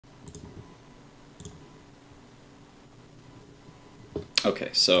Okay,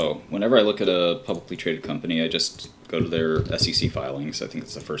 so whenever I look at a publicly traded company, I just go to their SEC filings. I think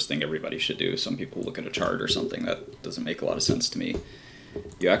it's the first thing everybody should do. Some people look at a chart or something. That doesn't make a lot of sense to me.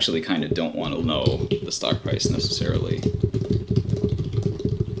 You actually kind of don't want to know the stock price necessarily.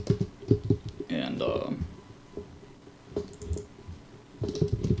 And go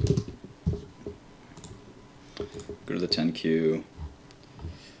to the 10Q.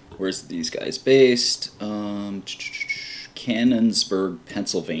 Where's these guys based? Canonsburg,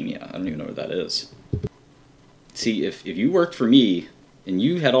 Pennsylvania. I don't even know where that is. See, if you worked for me and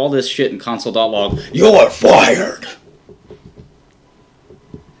you had all this shit in console.log, you're fired!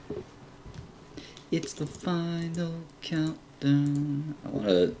 It's the final countdown. I want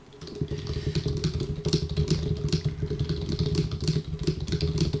to...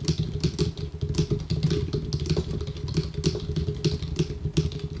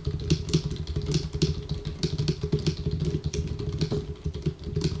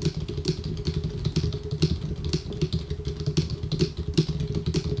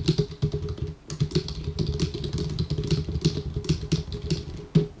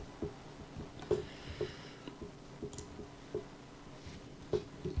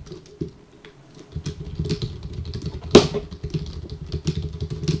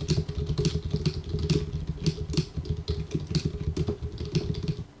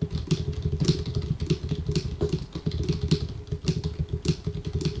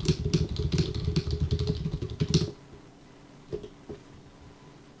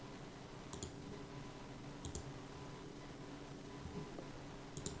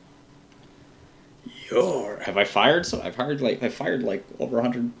 Have I fired? So I've fired like over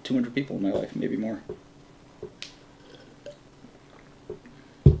 100, 200 people in my life, maybe more.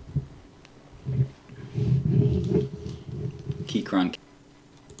 Keychron.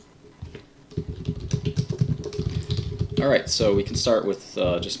 All right, so we can start with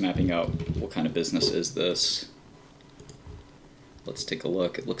just mapping out what kind of business is this. Let's take a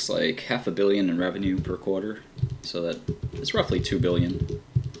look. It looks like $500 million in revenue per quarter, so that is roughly $2 billion,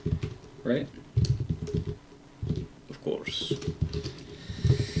 right? Of course.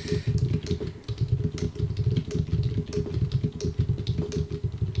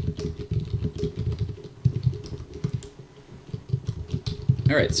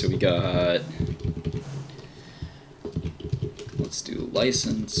 All right, so we got, let's do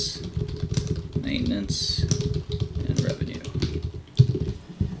license, maintenance, and revenue.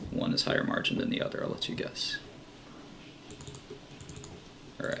 One is higher margin than the other, I'll let you guess.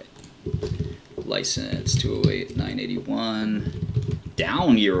 All right. License 208,981,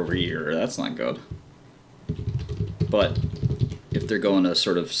 down year over year. That's not good. But if they're going to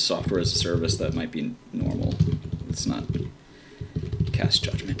sort of software as a service, that might be normal. It's not cast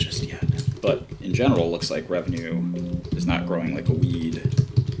judgment just yet. But in general, it looks like revenue is not growing like a weed.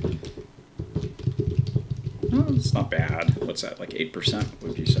 No, it's not bad. What's that, like 8%? What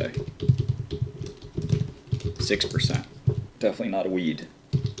would you say? 6%. Definitely not a weed.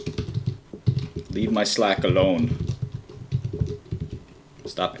 Leave my Slack alone.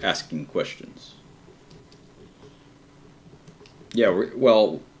 Stop asking questions. Yeah,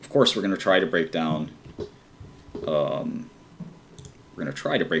 well, of course we're going to try to break down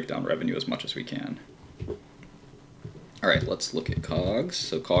revenue as much as we can. All right, let's look at COGS.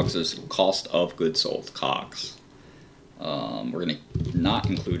 So COGS is cost of goods sold, COGS. We're going to not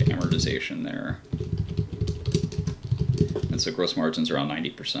include amortization there. And so gross margin's around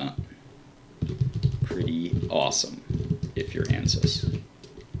 90%. Pretty awesome if you're Ansys.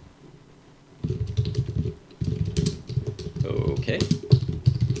 Okay.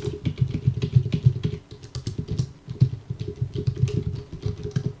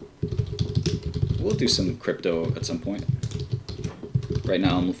 We'll do some crypto at some point. Right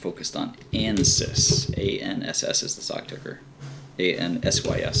now I'm focused on Ansys. ANSS is the stock ticker.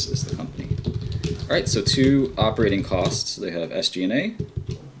 ANSYS is the company. All right, so two operating costs. They have SG&A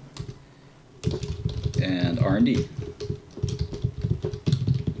and R&D.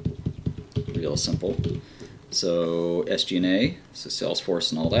 Real simple. So SG&A, so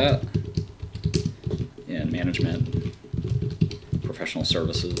Salesforce and all that, and management, professional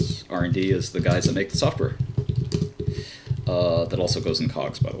services. R&D is the guys that make the software. That also goes in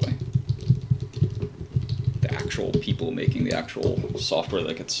COGS, by the way. The actual people making the actual software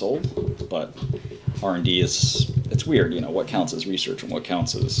that gets sold, but R&D is, it's weird, you know, what counts as research and what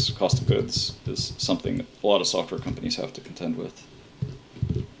counts as cost of goods is something that a lot of software companies have to contend with.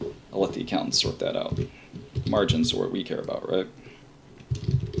 I'll let the accountants sort that out. Margins are what we care about, right?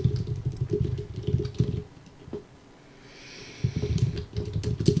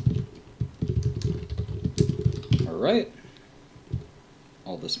 All right.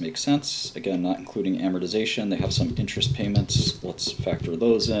 this makes sense. Again, not including amortization. They have some interest payments. Let's factor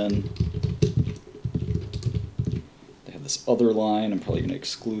those in. They have this other line. I'm probably going to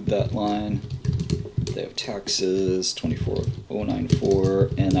exclude that line. They have taxes,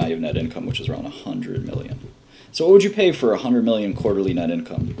 24,094, and now you have net income, which is around 100 million. So what would you pay for 100 million quarterly net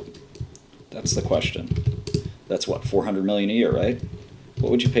income? That's the question. That's what, 400 million a year, right? What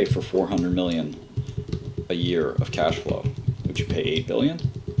would you pay for 400 million a year of cash flow? Would you pay 8 billion?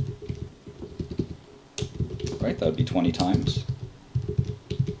 Right, that would be 20 times.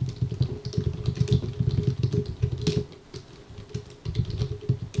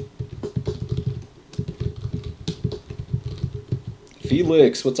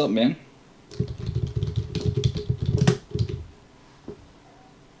 Felix, what's up, man?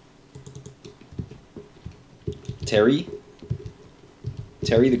 Terry?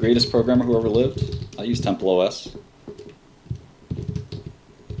 Terry, the greatest programmer who ever lived? I use Temple OS.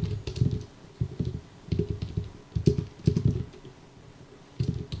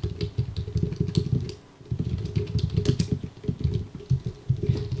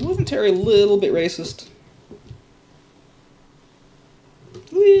 Wasn't Terry a little bit racist?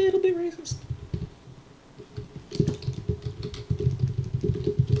 Little bit racist.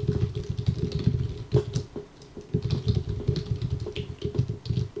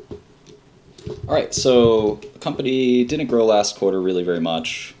 All right, so the company didn't grow last quarter really very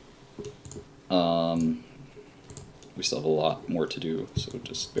much. We still have a lot more to do, so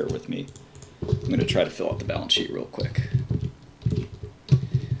just bear with me. I'm going to try to fill out the balance sheet real quick.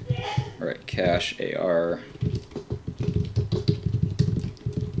 All right, cash, AR.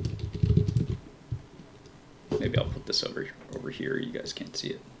 Maybe I'll put this over here. You guys can't see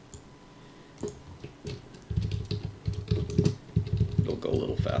it. It'll go a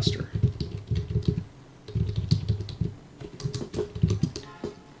little faster.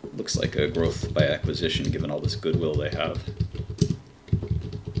 Looks like a growth by acquisition given all this goodwill they have.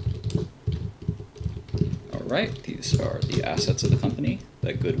 All right, these are the assets of the company.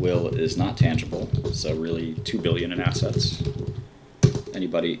 That goodwill is not tangible, so really 2 billion in assets.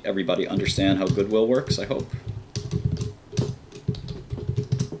 Everybody understand how goodwill works, I hope?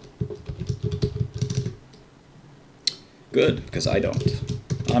 Good, because I don't.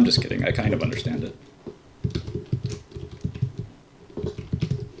 I'm just kidding, I kind of understand it.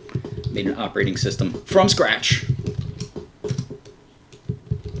 Made an operating system from scratch.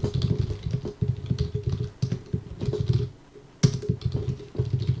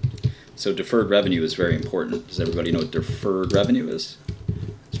 So deferred revenue is very important. Does everybody know what deferred revenue is?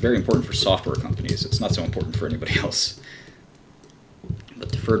 It's very important for software companies. It's not so important for anybody else.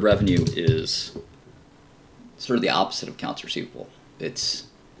 But deferred revenue is sort of the opposite of accounts receivable. It's,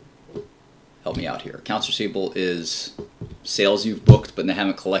 help me out here. Accounts receivable is sales you've booked but they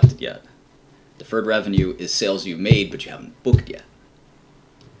haven't collected yet. Deferred revenue is sales you've made but you haven't booked yet.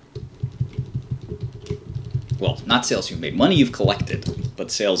 Well, not sales you've made. Money you've collected,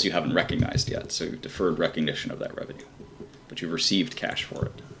 but sales you haven't recognized yet. So you've deferred recognition of that revenue. But you've received cash for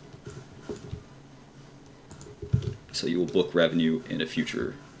it. So you will book revenue in a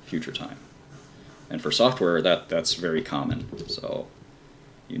future time. And for software, that's very common. So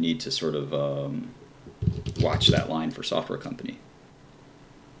you need to sort of watch that line for software company.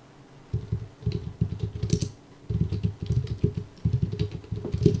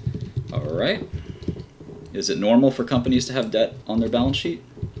 All right. Is it normal for companies to have debt on their balance sheet?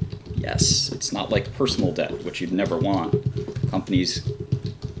 Yes. It's not like personal debt, which you'd never want. Companies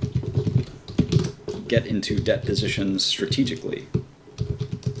get into debt positions strategically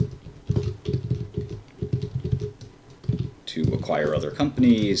to acquire other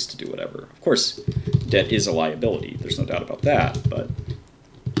companies, to do whatever. Of course, debt is a liability. There's no doubt about that, but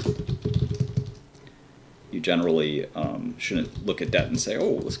you generally shouldn't look at debt and say,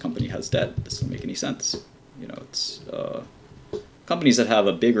 oh, this company has debt. This doesn't make any sense. You know, it's companies that have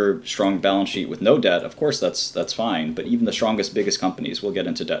a bigger, strong balance sheet with no debt, of course, that's fine. But even the strongest, biggest companies will get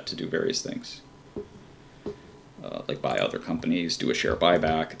into debt to do various things. Like buy other companies, do a share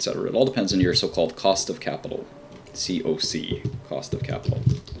buyback, etc. It all depends on your so-called cost of capital. COC, cost of capital.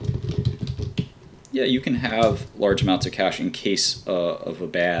 Yeah, you can have large amounts of cash in case of a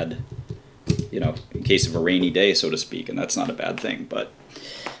bad, in case of a rainy day, so to speak, and that's not a bad thing. But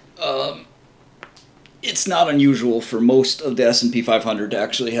it's not unusual for most of the S&P 500 to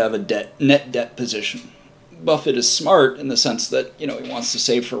actually have a net debt position. Buffett is smart in the sense that he wants to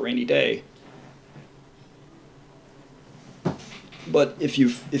save for a rainy day. But if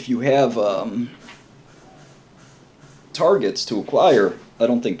you have targets to acquire, I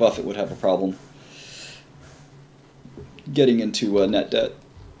don't think Buffett would have a problem getting into net debt.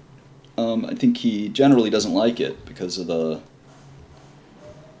 I think he generally doesn't like it because of the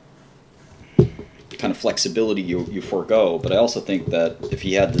kind of flexibility you forego, but I also think that if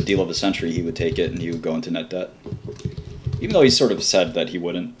he had the deal of a century, he would take it and he would go into net debt. Even though he sort of said that he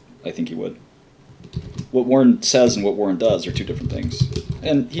wouldn't, I think he would. What Warren says and what Warren does are two different things.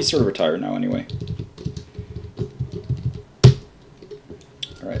 And he's sort of retired now anyway.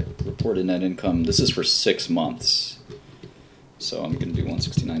 Alright, reported net income. This is for 6 months. So I'm going to do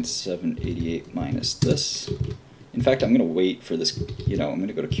 169,788 minus this. In fact, I'm going to wait for this, I'm going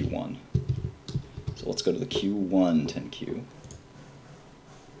to go to Q1. So let's go to the Q1 10Q.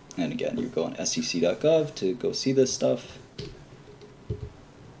 And again, you go on sec.gov to go see this stuff.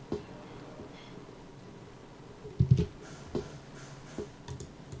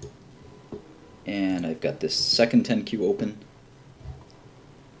 And I've got this second 10Q open.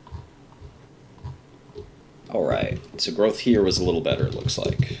 Alright, so growth here was a little better, it looks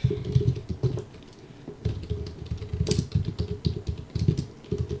like.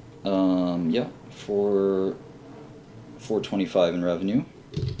 Yeah, for 425 in revenue.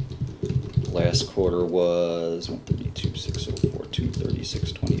 Last quarter was 132, 604,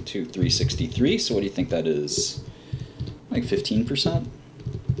 236, 22, 363. So what do you think that is? Like 15%?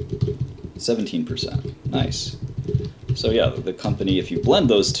 17%. Nice. So yeah, the company, if you blend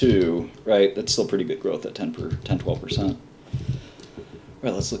those two, right, that's still pretty good growth at 10-12%. All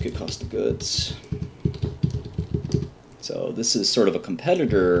right, let's look at cost of goods. So this is sort of a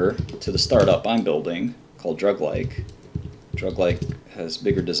competitor to the startup I'm building called Druglike. Druglike has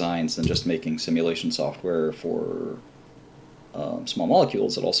bigger designs than just making simulation software for small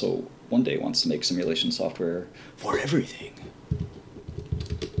molecules. It also one day wants to make simulation software for everything.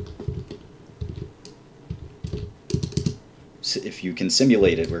 So if you can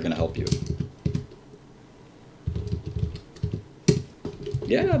simulate it, we're going to help you.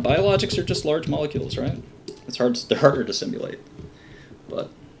 Yeah, biologics are just large molecules, right? It's hard. They're harder to simulate, but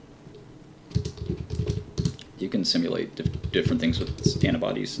you can simulate different things with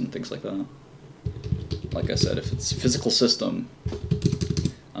antibodies and things like that. Like I said, if it's a physical system,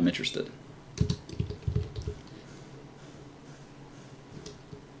 I'm interested.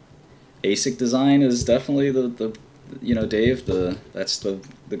 ASIC design is definitely the Dave, that's the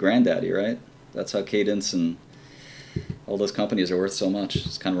granddaddy, right? That's how Cadence and all those companies are worth so much.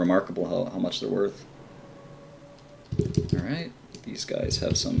 It's kind of remarkable how much they're worth. All right, these guys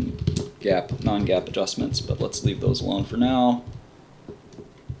have some non-GAAP adjustments, but let's leave those alone for now.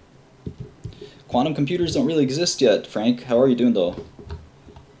 Quantum computers don't really exist yet, Frank. How are you doing, though?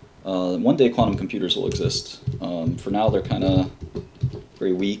 One day quantum computers will exist. For now, they're kind of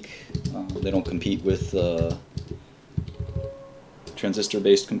very weak. They don't compete with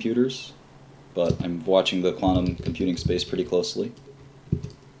transistor-based computers, but I'm watching the quantum computing space pretty closely.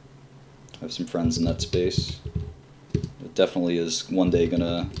 I have some friends in that space. It definitely is one day going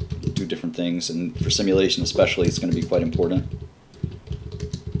to do different things, and for simulation especially, it's going to be quite important.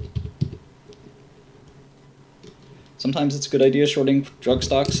 Sometimes it's a good idea shorting drug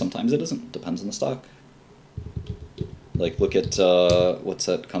stocks, sometimes it isn't. Depends on the stock. Like, look at, what's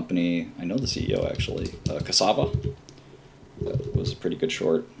that company? I know the CEO, actually. Cassava. That was a pretty good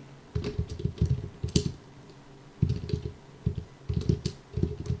short.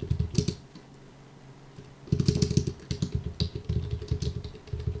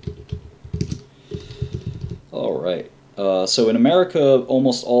 All right. So in America,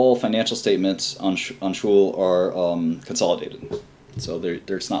 almost all financial statements on Shul are consolidated. So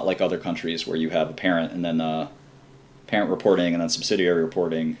there's not like other countries where you have a parent and then parent reporting and then subsidiary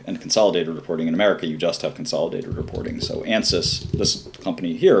reporting and consolidated reporting. In America, you just have consolidated reporting. So Ansys, this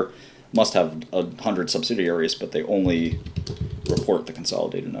company here, must have 100 subsidiaries, but they only report the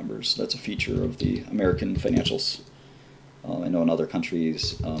consolidated numbers. That's a feature of the American financials. I know in other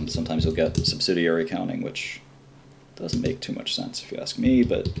countries, sometimes you'll get subsidiary accounting, which doesn't make too much sense if you ask me,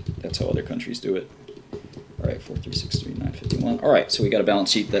 but that's how other countries do it. All right, 4363951. All right, so we got a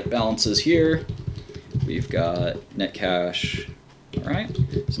balance sheet that balances here. We've got net cash. All right,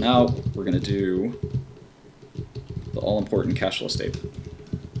 so now we're going to do the all-important cash flow statement.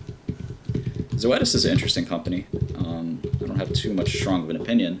 Zoetis is an interesting company. I don't have too much strong of an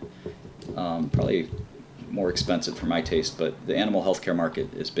opinion. Probably more expensive for my taste, but the animal healthcare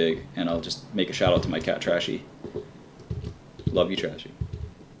market is big, and I'll just make a shout out to my cat Trashy. Love you, Trashy.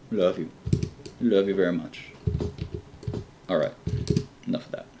 Love you. Love you very much. All right, enough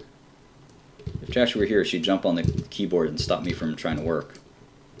of that. If Trashy were here, she'd jump on the keyboard and stop me from trying to work.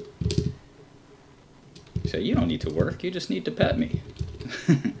 Say, you don't need to work, you just need to pet me.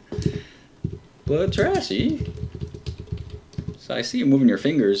 But Trashy, So I see you moving your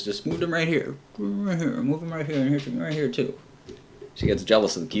fingers. Just move them right here. Right here. Move them right here and here, right here too. She gets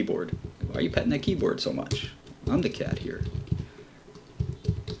jealous of the keyboard. Why are you petting that keyboard so much? I'm the cat here.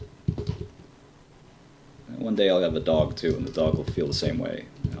 And one day I'll have a dog too, and the dog will feel the same way.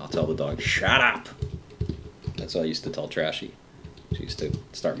 And I'll tell the dog, shut up! That's what I used to tell Trashy. She used to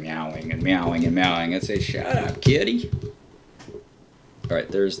start meowing and meowing and meowing. I'd say, shut up, kitty! Alright,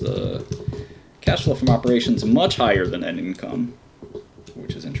 there's the cash flow from operations, much higher than net income,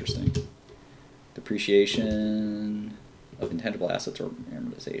 which is interesting. Depreciation of intangible assets or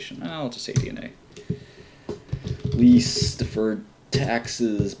amortization. I'll just say D&A. Lease, deferred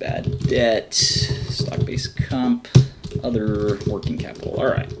taxes, bad debt, stock-based comp, other working capital.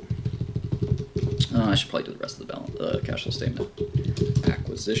 Alright. I should probably do the rest of the cash flow statement.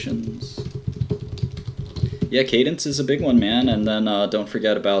 Acquisitions. Yeah, Cadence is a big one, man. And then don't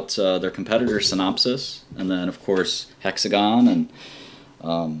forget about their competitor, Synopsys. And then, of course, Hexagon. And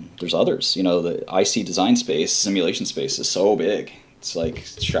there's others. You know, the IC design space, simulation space is so big. It's like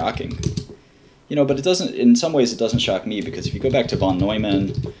shocking. You know, but it doesn't, in some ways it doesn't shock me, because if you go back to von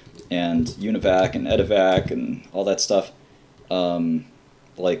Neumann and Univac and Edivac and all that stuff,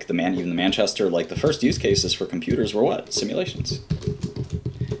 like even the Manchester, like the first use cases for computers were what? Simulations.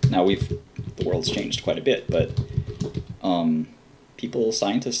 Now the world's changed quite a bit, but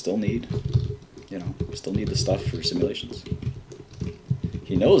scientists still need, still need the stuff for simulations.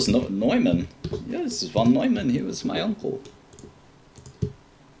 He knows Neumann. Yes, von Neumann, he was my uncle.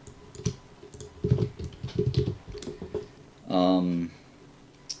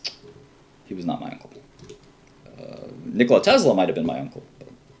 He was not my uncle. Nikola Tesla might have been my uncle, but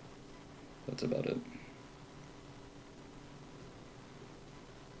that's about it.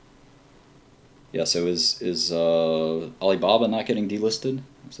 Yeah, so is Alibaba not getting delisted?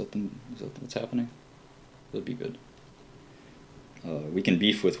 Is that what's happening? That'd be good. We can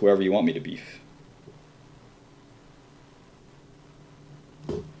beef with whoever you want me to beef.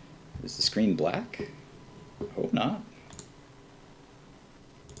 Is the screen black? Hope not.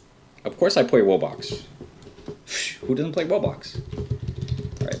 Of course I play Roblox. Who doesn't play Roblox?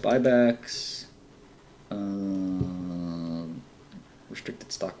 Alright, buybacks.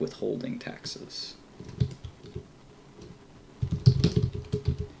 Restricted stock withholding taxes.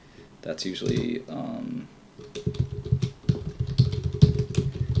 That's usually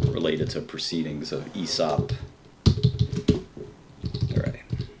related to proceedings of ESOP. Alright.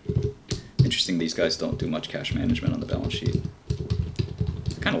 Interesting, these guys don't do much cash management on the balance sheet.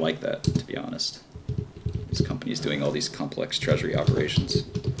 I kind of like that, to be honest. These companies doing all these complex treasury operations.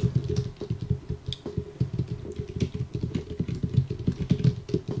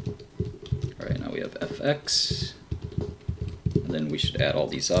 Alright, now we have FX. And then we should add all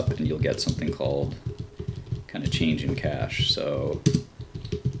these up and you'll get something called kind of change in cash. So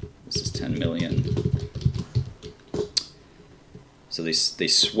this is 10 million. So they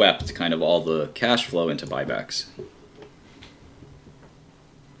swept kind of all the cash flow into buybacks.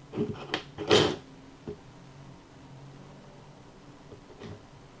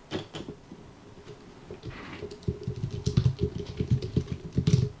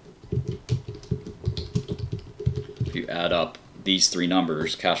 If you add up these three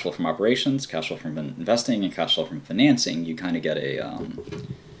numbers, cash flow from operations, cash flow from investing, and cash flow from financing, you kind of get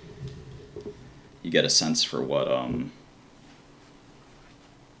a sense for what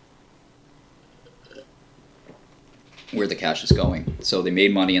where the cash is going. So they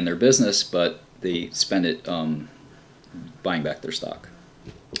made money in their business, but they spent it buying back their stock.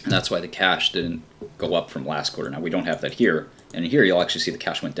 And that's why the cash didn't go up from last quarter. Now we don't have that here. And here you'll actually see the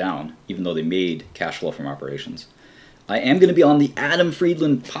cash went down, even though they made cash flow from operations. I am going to be on the Adam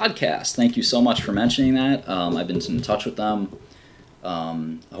Friedland podcast. Thank you so much for mentioning that. I've been in touch with them.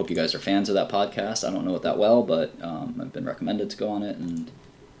 I hope you guys are fans of that podcast. I don't know it that well, but I've been recommended to go on it, and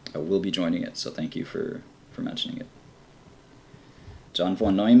I will be joining it. So thank you for mentioning it. John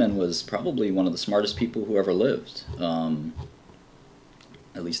von Neumann was probably one of the smartest people who ever lived.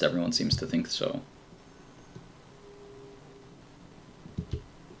 At least everyone seems to think so.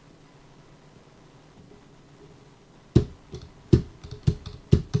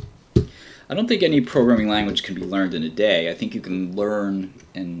 I don't think any programming language can be learned in a day. I think you can learn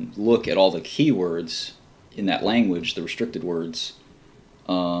and look at all the keywords in that language, the restricted words,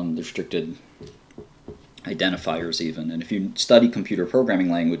 the restricted identifiers even. And if you study computer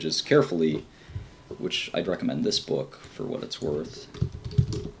programming languages carefully, which I'd recommend this book for what it's worth.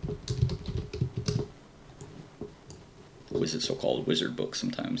 The so-called wizard book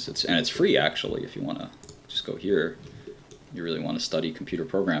sometimes. And it's free actually if you want to just go here. You really want to study computer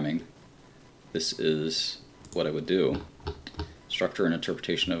programming. This is what I would do. structure and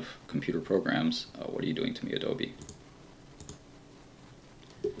interpretation of computer programs. What are you doing to me, Adobe?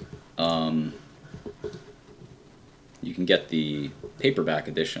 You can get the paperback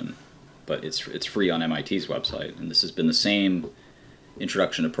edition, but it's free on MIT's website, and this has been the same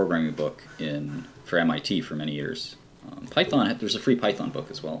introduction to programming book for MIT for many years. Python, there's a free Python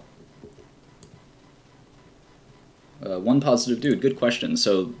book as well. One positive dude, good question.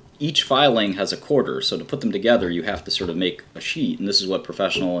 So each filing has a quarter, so to put them together you have to sort of make a sheet, and this is what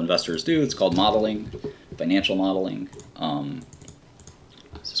professional investors do. It's called modeling, financial modeling.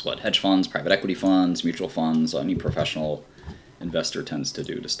 This is what hedge funds, private equity funds, mutual funds, any professional investor tends to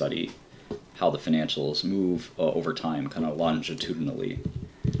do, to study how the financials move over time, kind of longitudinally.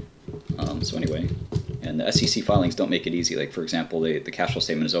 So anyway, and the SEC filings don't make it easy. Like, for example, the cash flow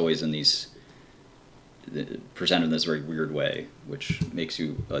statement is always in these, presented in this very weird way, which makes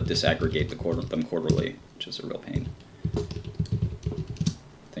you disaggregate them quarterly, which is a real pain.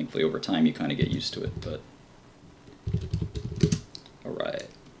 Thankfully, over time, you kind of get used to it, but all right.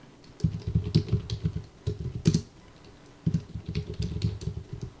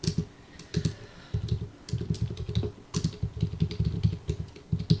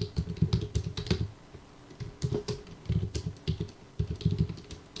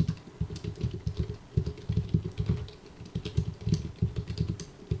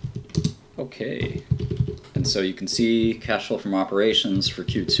 Okay, and so you can see cash flow from operations for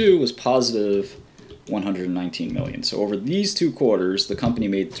Q2 was positive 119 million. So over these 2 quarters, the company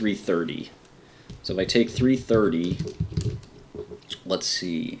made 330. So if I take 330, let's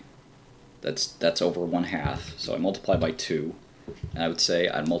see, that's over 1/2. So I multiply by 2, and I would say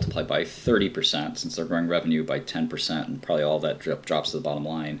I'd multiply by 30% since they're growing revenue by 10%, and probably all that drops to the bottom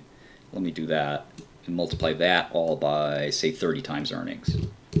line. Let me do that and multiply that all by, say, 30 times earnings.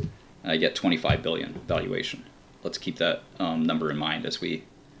 And I get 25 billion valuation. Let's keep that number in mind as we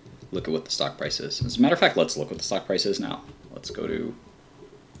look at what the stock price is. As a matter of fact, let's look what the stock price is now. Let's go to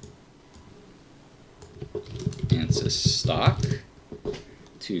Ansys stock,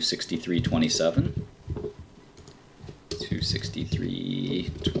 263.27,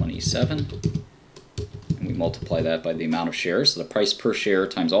 263.27, and we multiply that by the amount of shares. So the price per share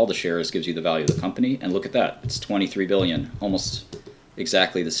times all the shares gives you the value of the company. And look at that, it's 23 billion, almost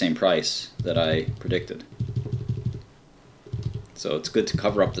exactly the same price that I predicted. So it's good to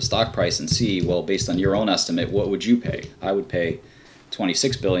cover up the stock price and see, well, based on your own estimate, what would you pay? I would pay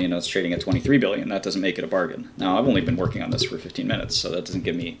 26 billion, it's trading at 23 billion. That doesn't make it a bargain. Now, I've only been working on this for 15 minutes, so that doesn't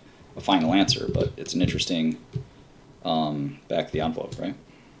give me a final answer, but it's an interesting back of the envelope, right?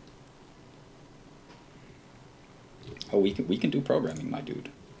 Oh, we can do programming, my dude.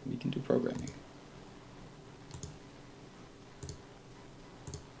 We can do programming.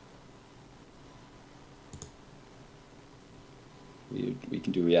 We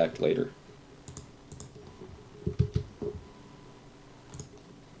can do React later.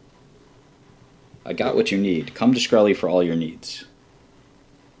 I got what you need. Come to Shkreli for all your needs.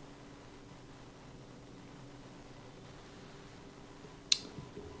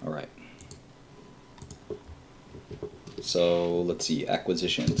 All right. So let's see,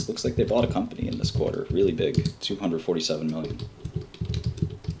 acquisitions. Looks like they bought a company in this quarter, really big, 247 million.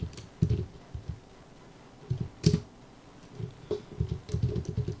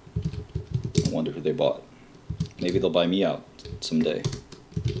 I wonder who they bought. Maybe they'll buy me out someday.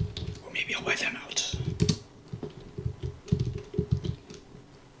 Or maybe I'll buy them out.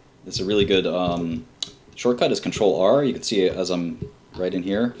 It's a really good shortcut is Control-R. You can see it as I'm right in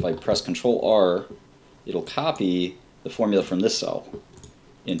here. If I press Control-R, it'll copy the formula from this cell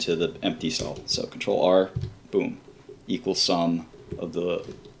into the empty cell. So Control-R, boom, equals sum of the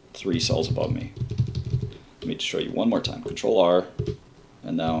 3 cells above me. Let me just show you one more time. Control-R,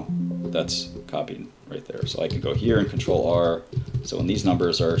 and now that's copied right there. So I can go here and Control-R. So when these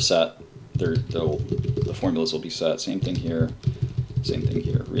numbers are set, the formulas will be set. Same thing here. Same thing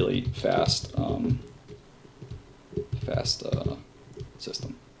here. Really fast,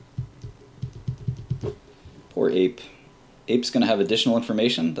 system. Poor Ape. Ape's going to have additional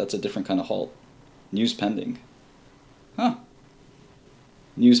information. That's a different kind of halt. News pending. Huh.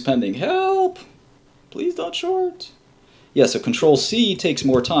 News pending. Help! Please don't short. Yeah, so Control-C takes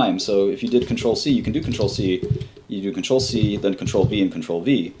more time. So if you did Control-C, you can do Control-C. You do Control-C, then Control-V and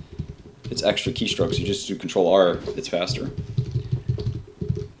Control-V. It's extra keystrokes. You just do Control-R. It's faster.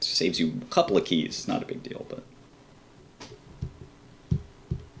 It saves you a couple of keys. It's not a big deal, but...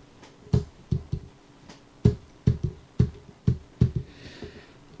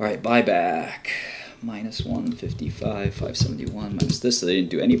 All right, buyback. Minus 155, 571, minus this. So they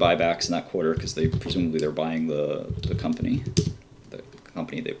didn't do any buybacks in that quarter because presumably they're buying the company.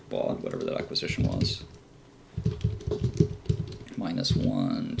 company they bought, whatever that acquisition was. Minus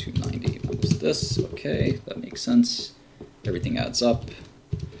 1, 290 minus this. Okay, that makes sense. Everything adds up.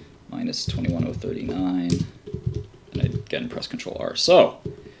 Minus 21,039. And I again press Control R. So,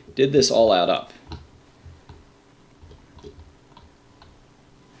 did this all add up?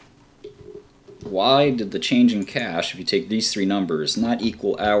 Why did the change in cash, if you take these three numbers, not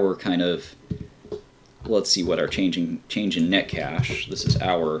equal our kind of, let's see what our change in net cash, this is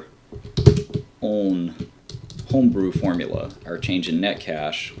our own homebrew formula. Our change in net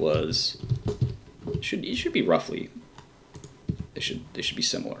cash was, it should be roughly, they should be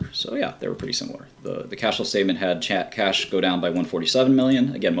similar. So yeah, they were pretty similar. The cash flow statement had cash go down by 147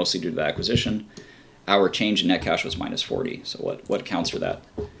 million, again mostly due to the acquisition. Our change in net cash was minus 40. So what accounts for that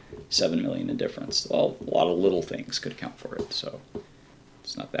 7 million in difference? Well, a lot of little things could account for it, so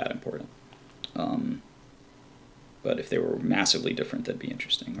it's not that important. But if they were massively different, that'd be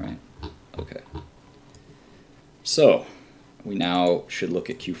interesting, right? Okay. So we now should look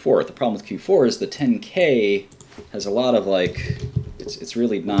at Q4. The problem with Q4 is the 10K has a lot of like, it's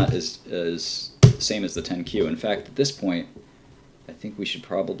really not as same as the 10Q. In fact, at this point, I think we should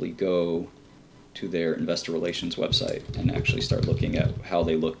probably go to their investor relations website and actually start looking at how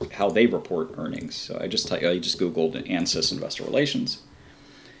they report earnings. So I just Googled Ansys investor relations,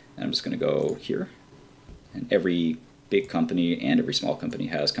 and I'm just going to go here. And every big company and every small company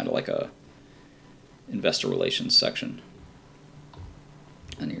has kind of like a investor relations section.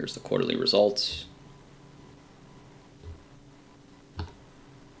 And here's the quarterly results.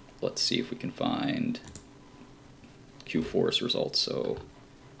 Let's see if we can find Q4's results. So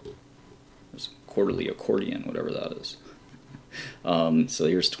there's quarterly accordion, whatever that is. So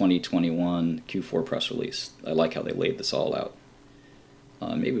here's 2021 Q4 press release. I like how they laid this all out.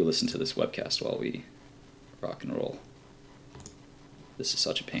 Maybe we'll listen to this webcast while we rock and roll. This is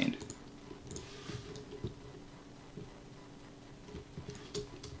such a pain.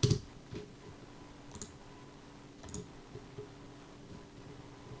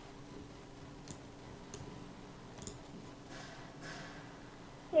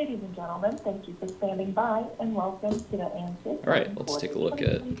 Ladies and gentlemen, thank you for standing by and welcome to the Ansys. All right, let's take a look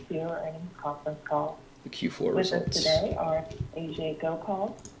at earnings conference call. The Q4 results. results. With us today are Ajay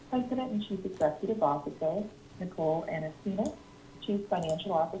Gopal, President and Chief Executive Officer, Nicole Anasina, Chief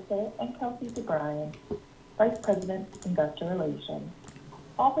Financial Officer, and Kelsey DeBryan, Vice President, Investor Relations.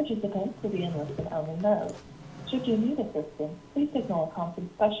 All participants will be in listen-only mode. Should you need assistance, please signal a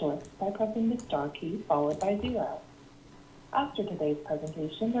conference specialist by pressing the star key followed by 0. After today's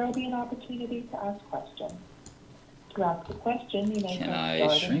presentation, there will be an opportunity to ask questions. To ask a question, you may Can press I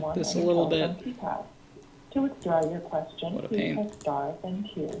star shrink then 1 this on a your little telephone bit? keypad. To withdraw your question, What a please pain. press star then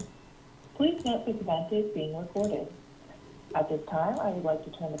 2. Please note this event is being recorded. At this time, I would like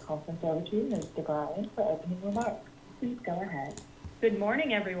to turn the conference over to Ms. DeBryan for opening remarks. Please go ahead. Good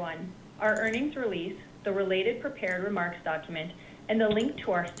morning, everyone. Our earnings release, the related prepared remarks document, and the link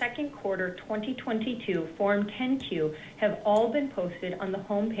to our second quarter 2022 Form 10Q have all been posted on the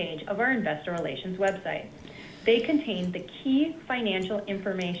homepage of our investor relations website. They contain the key financial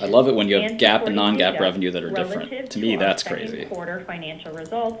information. I love it when you have GAAP and supporting non-GAAP data revenue that are different. relative To me, our that's second crazy. quarter financial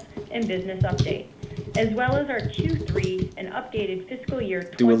results and business update, as well as our Q3 and updated fiscal year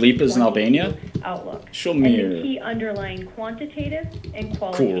Dua Lipa's in 2022 Albania? outlook, Show and me the key underlying quantitative and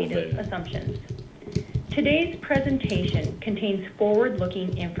qualitative assumptions. Today's presentation contains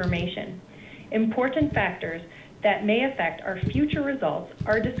forward-looking information. Important factors that may affect our future results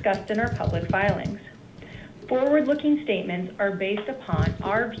are discussed in our public filings. Forward-looking statements are based upon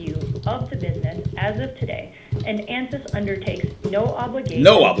our view of the business as of today, and Ansys undertakes no obligation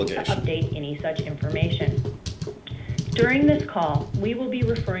to update any such information. During this call, we will be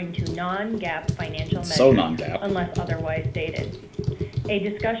referring to non-GAAP financial measures unless otherwise stated. A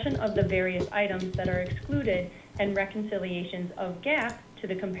discussion of the various items that are excluded and reconciliations of GAAP to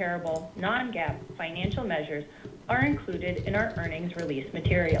the comparable non-GAAP financial measures are included in our earnings release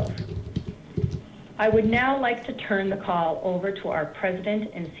materials. I would now like to turn the call over to our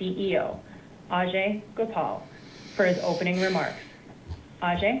President and CEO, Ajay Gopal, for his opening remarks.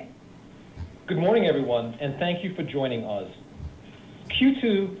 Ajay? Good morning, everyone, and thank you for joining us.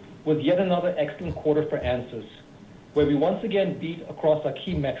 Q2 was yet another excellent quarter for Ansys, where we once again beat across our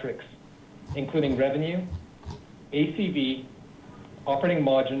key metrics, including revenue, ACV, operating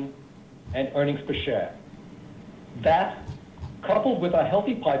margin, and earnings per share. That, coupled with our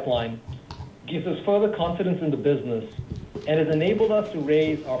healthy pipeline, gives us further confidence in the business and has enabled us to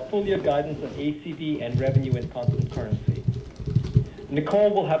raise our full-year guidance on ACV and revenue in constant currency.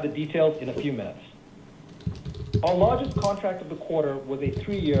 Nicole will have the details in a few minutes. Our largest contract of the quarter was a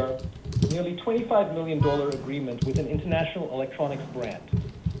 3-year, nearly $25 million agreement with an international electronics brand.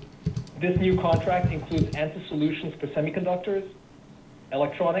 This new contract includes Ansys solutions for semiconductors,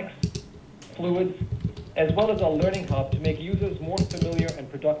 electronics, fluids, as well as our learning hub to make users more familiar and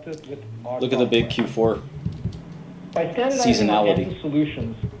productive with our Look at the big Q4 By standardizing on seasonality. Ansys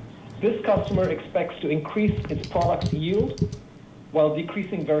solutions, this customer expects to increase its product's yield while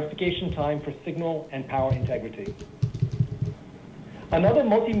decreasing verification time for signal and power integrity. Another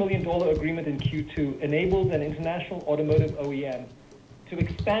multi-million-dollar agreement in Q2 enables an international automotive OEM to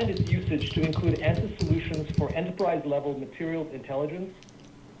expand its usage to include Ansys solutions for enterprise-level materials intelligence,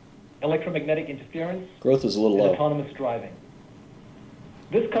 electromagnetic interference, Growth is a little and low. autonomous driving.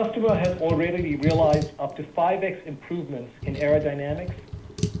 This customer has already realized up to 5x improvements in aerodynamics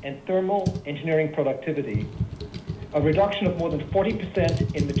and thermal engineering productivity, a reduction of more than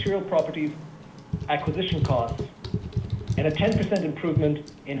 40% in material properties acquisition costs, and a 10%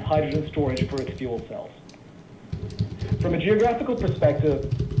 improvement in hydrogen storage for its fuel cells. From a geographical perspective,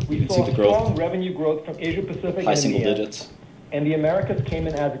 we saw strong revenue growth from Asia Pacific High and single EMEA, digits. and the Americas came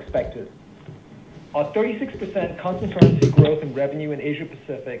in as expected. Our 36% constant currency growth in revenue in Asia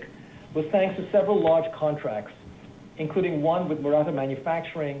Pacific was thanks to several large contracts, including one with Murata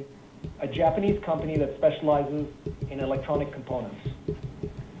Manufacturing, a Japanese company that specializes in electronic components.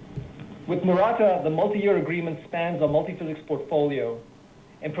 With Murata, the multi-year agreement spans our multiphysics portfolio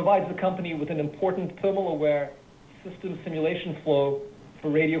and provides the company with an important thermal-aware system simulation flow for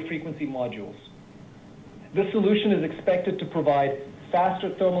radio frequency modules. This solution is expected to provide faster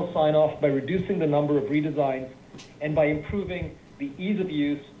thermal sign-off by reducing the number of redesigns and by improving the ease of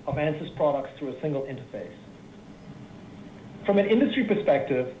use of Ansys products through a single interface. From an industry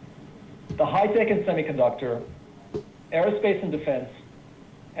perspective, the high-tech and semiconductor, aerospace and defense,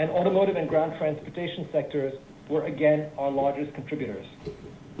 and automotive and ground transportation sectors were again our largest contributors.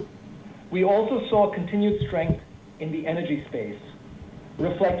 We also saw continued strength in the energy space,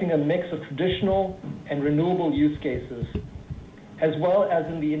 reflecting a mix of traditional and renewable use cases, as well as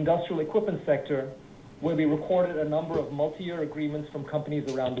in the industrial equipment sector, where we recorded a number of multi-year agreements from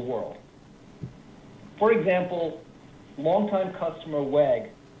companies around the world. For example, longtime customer WEG,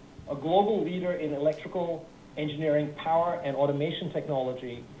 a global leader in electrical engineering, power, and automation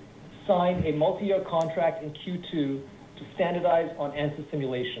technology, signed a multi-year contract in Q2 to standardize on Ansys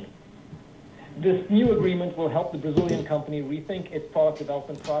simulation. This new agreement will help the Brazilian company rethink its product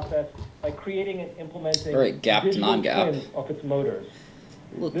development process by creating and implementing digital twins of its motors.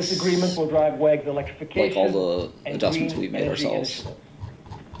 This agreement will drive WEG's electrification like all the and adjustments green we've made energy ourselves. initiatives.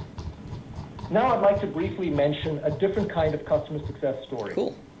 Now I'd like to briefly mention a different kind of customer success story.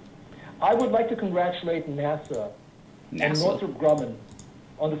 Cool. I would like to congratulate NASA and Northrop Grumman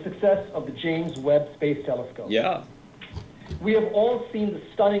on the success of the James Webb Space Telescope. Yeah. We have all seen the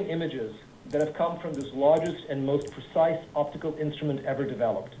stunning images that have come from this largest and most precise optical instrument ever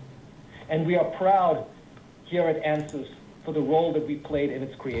developed. And we are proud here at Ansys for the role that we played in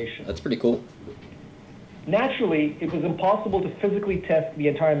its creation. That's pretty cool. Naturally, it was impossible to physically test the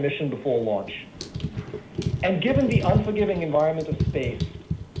entire mission before launch. And given the unforgiving environment of space,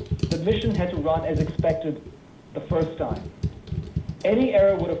 the mission had to run as expected the first time. Any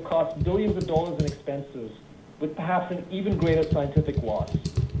error would have cost billions of dollars in expenses, with perhaps an even greater scientific loss.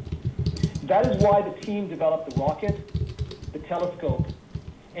 That is why the team developed the rocket, the telescope,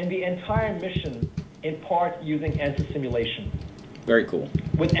 and the entire mission in part using Ansys simulation. Very cool.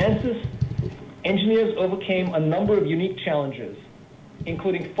 With Ansys, engineers overcame a number of unique challenges,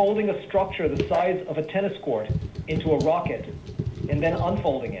 including folding a structure the size of a tennis court into a rocket and then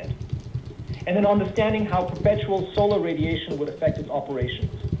unfolding it, and then understanding how perpetual solar radiation would affect its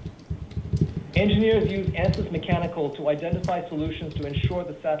operations. Engineers use Ansys Mechanical to identify solutions to ensure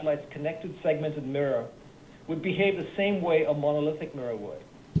the satellite's connected segmented mirror would behave the same way a monolithic mirror would.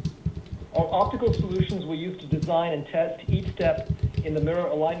 Our optical solutions were used to design and test each step in the mirror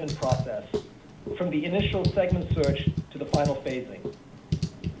alignment process, from the initial segment search to the final phasing.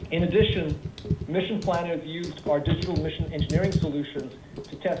 In addition, mission planners used our digital mission engineering solutions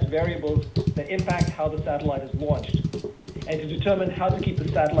to test variables that impact how the satellite is launched, and to determine how to keep the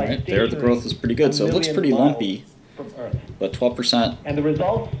satellite stationary. There, the growth is pretty good, so it looks pretty lumpy, from Earth. but 12% And the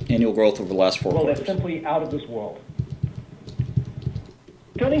results? annual growth over the last 4 Well, quarters. they're simply out of this world.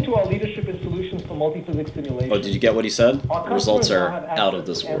 Turning to our leadership in solutions for multiphysics simulation. Oh, did you get what he said? Our The results customers now are have access out of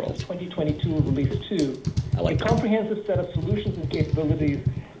this to Ansys world. 2022 Release 2, I like a that. comprehensive set of solutions and capabilities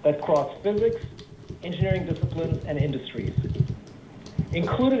that cross physics, engineering disciplines, and industries.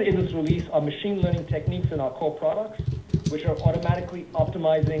 Included in this release are machine learning techniques in our core products, which are automatically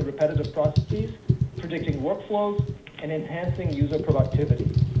optimizing repetitive processes predicting workflows, and enhancing user productivity.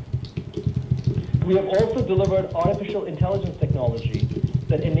 We have also delivered artificial intelligence technology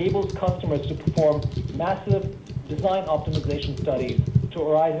that enables customers to perform massive design optimization studies to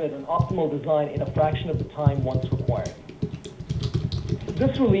arrive at an optimal design in a fraction of the time once required.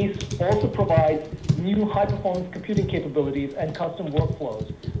 This release also provides new high-performance computing capabilities and custom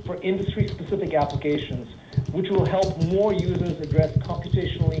workflows for industry-specific applications, which will help more users address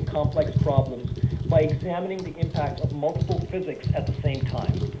computationally complex problems by examining the impact of multiple physics at the same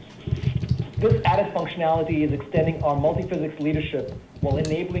time. This added functionality is extending our multi-physics leadership while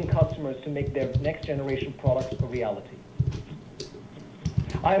enabling customers to make their next-generation products a reality.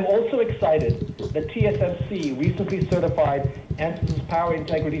 I am also excited that TSMC recently certified Ansys' power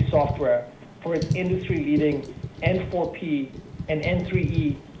integrity software for its industry-leading N4P and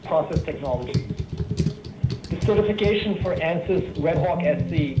N3E process technologies. The certification for Ansys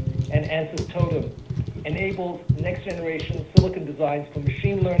RedHawk-SC and Ansys Totem enables next-generation silicon designs for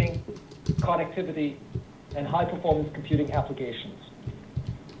machine learning, connectivity, and high-performance computing applications.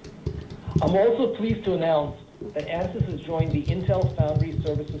 I'm also pleased to announce that Ansys has joined the Intel Foundry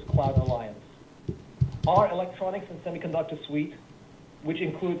Services Cloud Alliance. Our electronics and semiconductor suite, which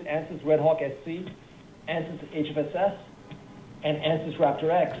includes Ansys RedHawk-SC, Ansys HFSS, and Ansys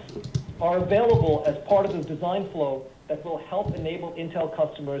RaptorX, are available as part of the design flow that will help enable Intel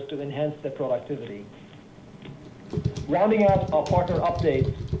customers to enhance their productivity. Rounding out our partner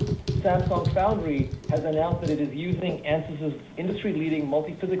updates, Samsung Foundry has announced that it is using Ansys' industry-leading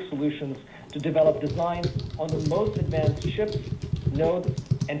multi-physics solutions to develop designs on the most advanced chips, nodes,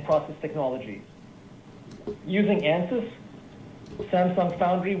 and process technologies. Using Ansys, Samsung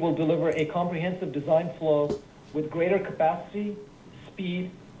Foundry will deliver a comprehensive design flow with greater capacity, speed,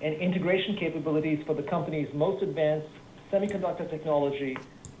 and integration capabilities for the company's most advanced semiconductor technology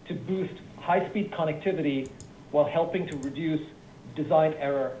to boost high-speed connectivity while helping to reduce design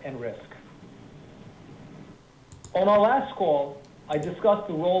error and risk. On our last call, I discussed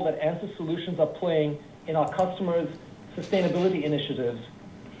the role that Ansys solutions are playing in our customers' sustainability initiatives,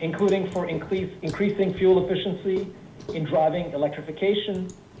 including for increasing fuel efficiency, in driving electrification,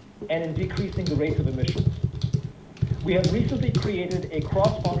 and in decreasing the rates of emissions. We have recently created a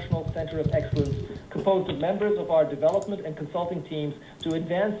cross-functional center of excellence composed of members of our development and consulting teams to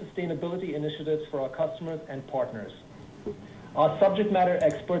advance sustainability initiatives for our customers and partners. Our subject matter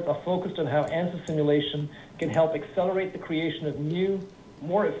experts are focused on how Ansys simulation can help accelerate the creation of new,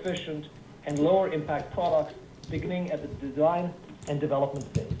 more efficient, and lower impact products beginning at the design and development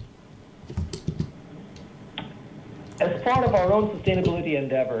stage. As part of our own sustainability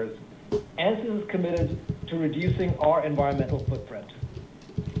endeavors, Ansys is committed to reducing our environmental footprint.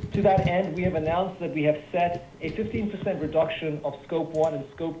 To that end, we have announced that we have set a 15% reduction of Scope 1 and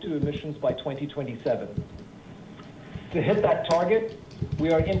Scope 2 emissions by 2027. To hit that target,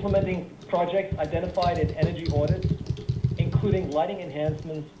 we are implementing projects identified in energy audits, including lighting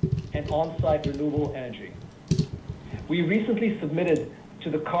enhancements and on-site renewable energy. We recently submitted to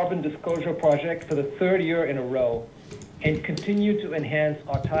the Carbon Disclosure Project for the third year in a row and continue to enhance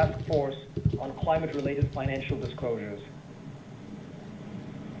our task force on climate-related financial disclosures.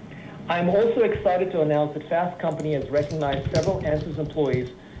 I am also excited to announce that Fast Company has recognized several Ansys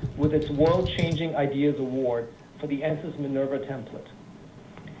employees with its World Changing Ideas Award for the Ansys Minerva template.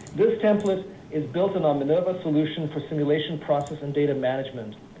 This template is built on our Minerva solution for simulation process and data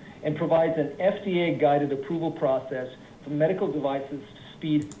management and provides an FDA-guided approval process for medical devices to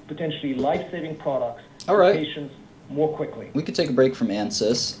speed potentially life-saving products for patients more quickly. We could take a break from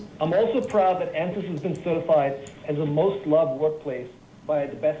Ansys. I'm also proud that Ansys has been certified as a most loved workplace by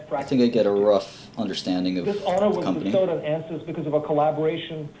the best practice. I think I get a rough understanding of this honor was company. bestowed on Ansys because of our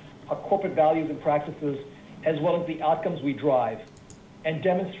collaboration, our corporate values and practices, as well as the outcomes we drive, and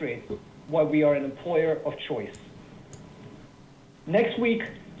demonstrate why we are an employer of choice. Next week,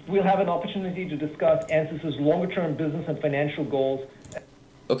 we'll have an opportunity to discuss Ansys' longer-term business and financial goals.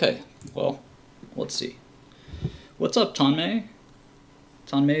 Okay, well, let's see. What's up, Tanmay?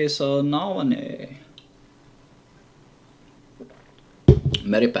 Tanmay sa nawane.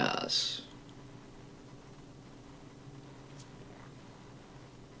 Mere paas.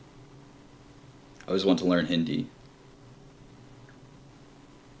 I always want to learn Hindi.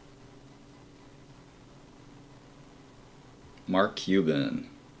 Mark Cuban.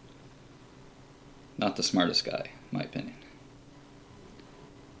 Not the smartest guy, in my opinion.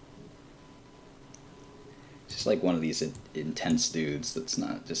 Just like one of these intense dudes that's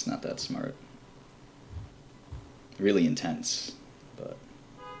just not that smart. Really intense, but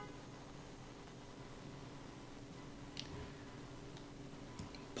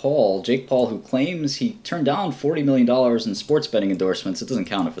Paul, who claims he turned down $40 million in sports betting endorsements, it doesn't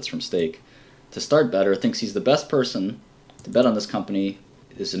count if it's from stake, to start better, thinks he's the best person to bet on this company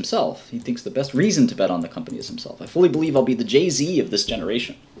is himself. He thinks the best reason to bet on the company is himself. I fully believe I'll be the Jay-Z of this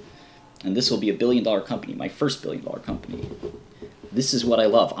generation. And this will be a billion-dollar company, my first billion-dollar company. This is what I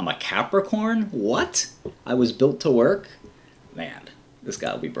love. I'm a Capricorn? What? I was built to work? Man, this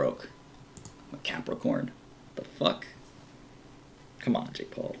guy will be broke. I'm a Capricorn. The fuck? Come on, Jake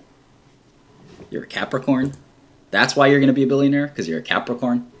Paul. You're a Capricorn? That's why you're going to be a billionaire? Because you're a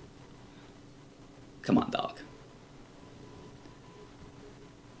Capricorn? Come on, dog.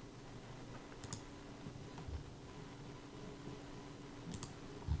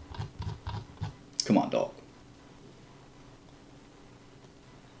 Come on, dog.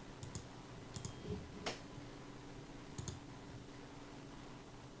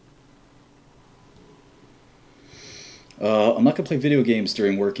 I'm not going to play video games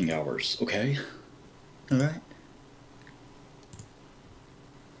during working hours, okay? Alright.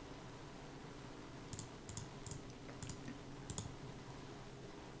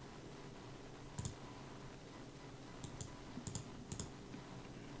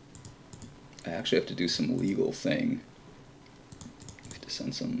 I actually have to do some legal thing. I have to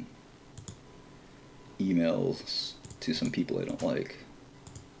send some emails to some people I don't like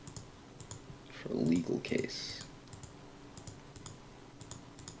for a legal case.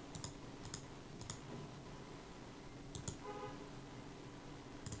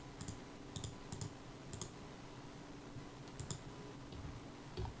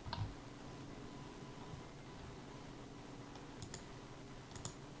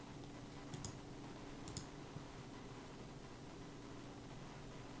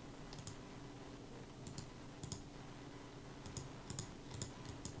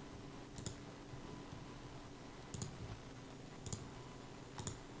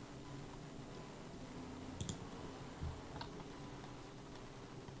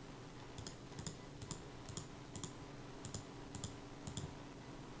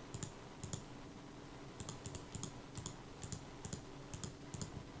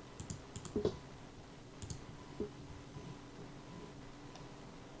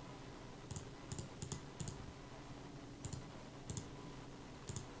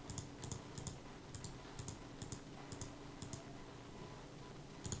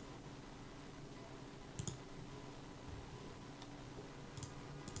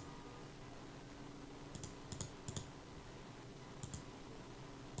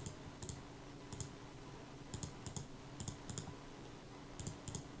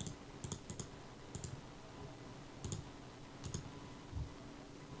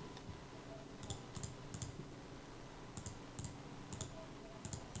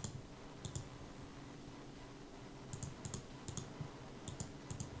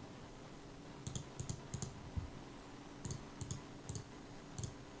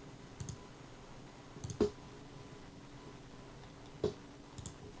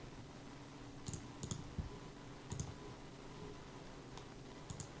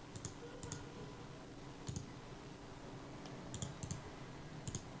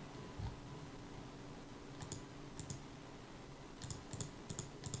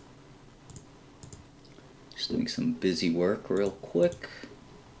 Just doing some busy work real quick.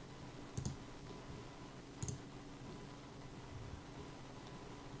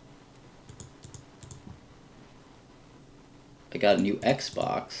 I got a new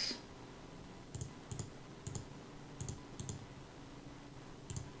Xbox.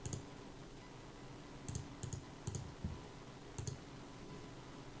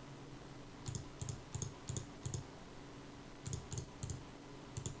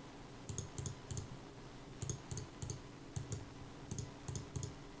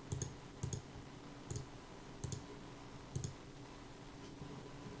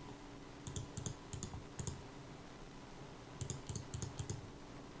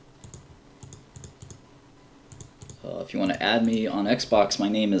 If you want to add me on Xbox, my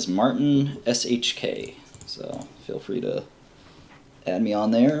name is Martin SHK. So feel free to add me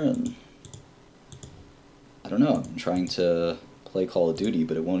on there. And I don't know, I'm trying to play Call of Duty,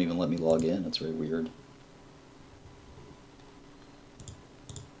 but it won't even let me log in. It's very weird.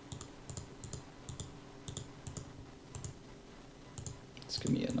 Just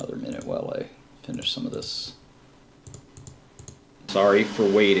give me another minute while I finish some of this. Sorry for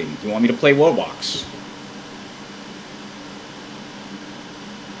waiting. Do you want me to play Roblox?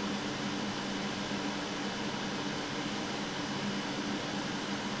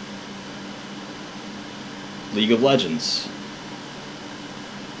 League of Legends.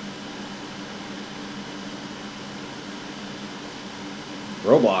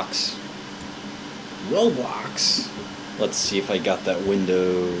 Roblox. Roblox. Let's see if I got that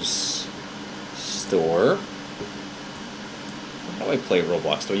Windows Store. How do I play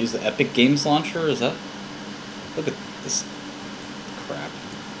Roblox? Do I use the Epic Games Launcher? Is that... Look at this crap.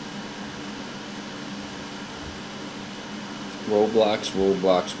 Roblox,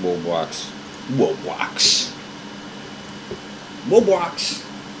 Roblox, Roblox, Roblox. Roblox.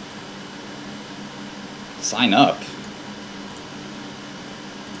 Sign up.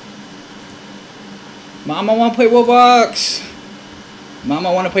 Mom, I want to play Roblox. Mom,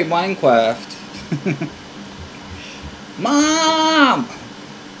 I want to play Minecraft. Mom!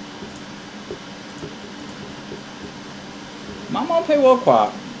 Mom, I want to play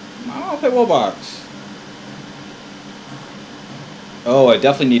Roblox. Mom, I want to play Roblox. Oh, I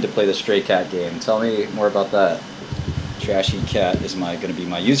definitely need to play the Stray Cat game. Tell me more about that. Trashy Cat is going to be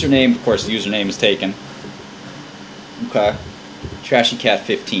my username. Of course, the username is taken. Okay. Trashy Cat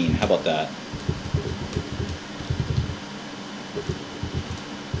 15. How about that?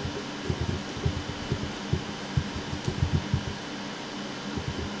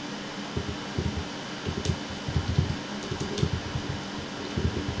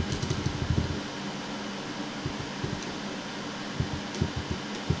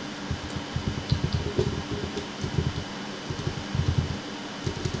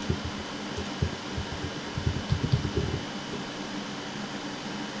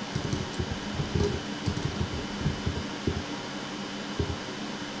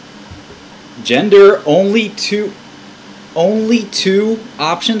 Gender, only two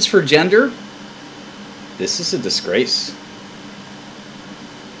options for gender? This is a disgrace.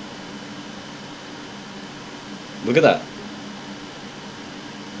 Look at that.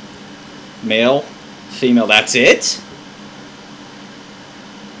 Male, female, that's it?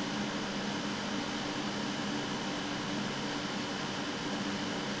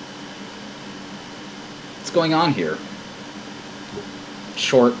 What's going on here?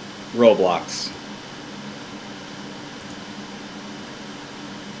 Short Roblox.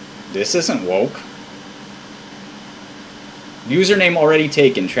 This isn't woke. Username already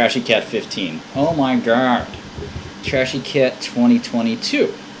taken, Trashy Cat 15. Oh my god. Trashy Cat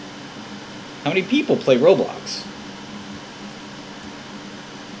 2022. How many people play Roblox?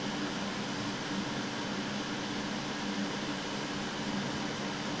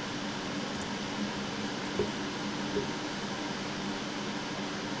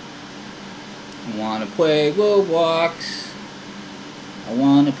 I wanna play Roblox. I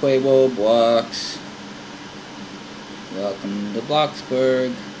wanna play Roblox. Welcome to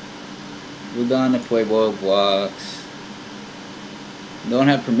Bloxburg. We're gonna play Roblox. Don't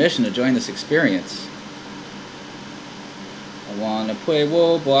have permission to join this experience. I wanna play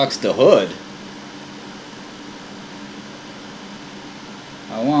Roblox. The hood.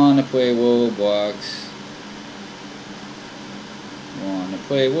 I wanna play Roblox. I wanna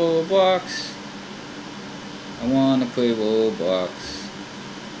play Roblox. I wanna play Roblox.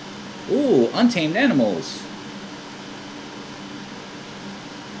 Ooh, Untamed Animals.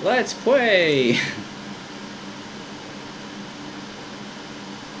 Let's play.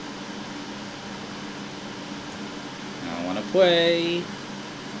 I wanna play.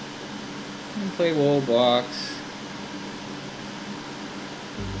 Play Roblox.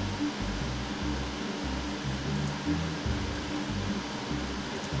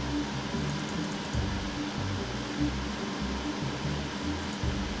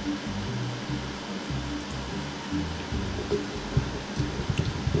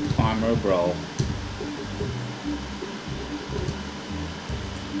 Farmer Bro.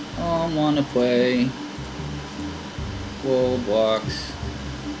 I wanna play Roblox.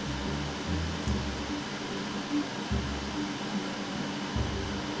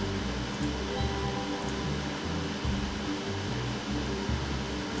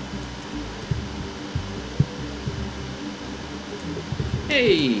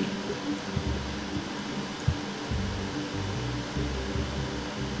 Hey!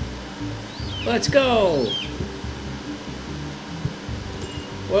 Let's go!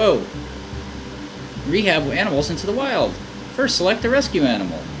 Whoa! Rehab animals into the wild. First, select a rescue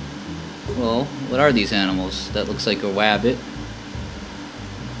animal. Well, what are these animals? That looks like a rabbit.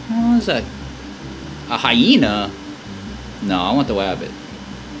 What is that? A hyena? No, I want the rabbit.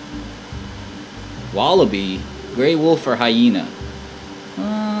 Wallaby, gray wolf, or hyena?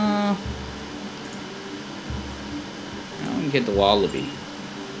 I'm gonna get the wallaby.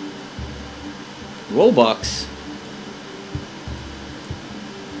 Robux.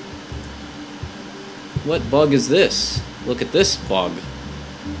 What bug is this? Look at this bug.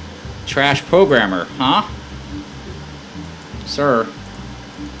 Trash programmer, huh? Sir,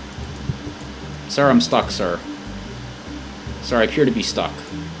 Sir, I'm stuck, sir. Sir, I appear to be stuck.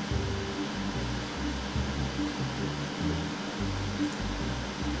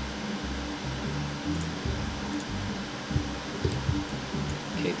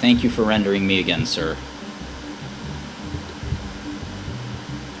 Okay, thank you for rendering me again, sir.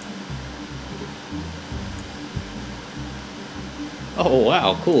 Oh,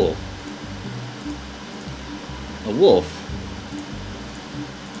 wow, cool. A wolf.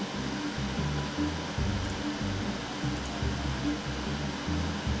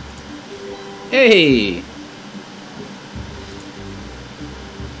 Hey!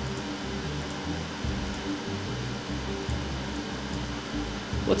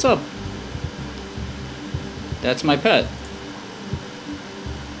 What's up? That's my pet.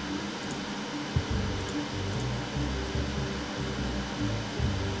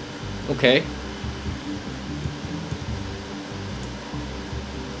 Okay.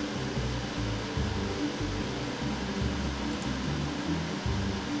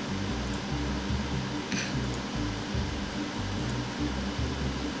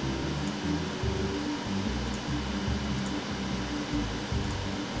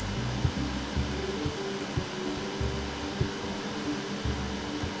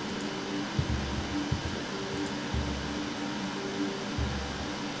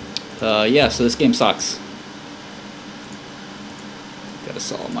 Yeah, so this game sucks. Gotta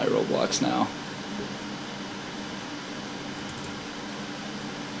solve my Roblox now.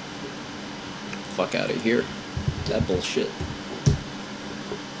 Fuck out of here. That bullshit.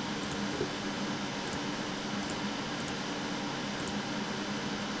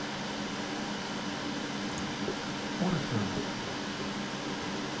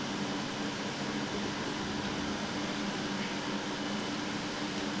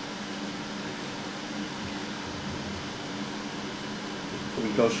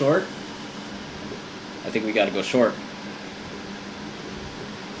 We go short? I think we gotta go short.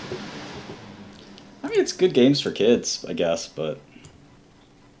 I mean, it's good games for kids, I guess, but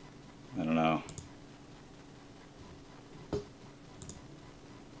I don't know.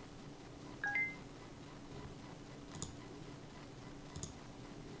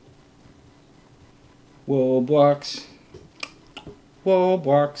 Roblox.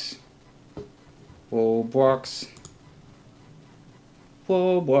 Roblox. Roblox.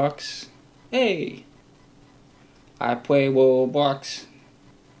 Roblox. Hey! I play Roblox.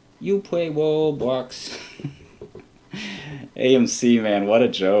 You play Roblox. AMC, man, what a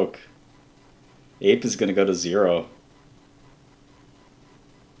joke. Ape is gonna go to 0.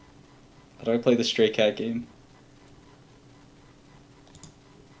 How do I play the Stray Cat game?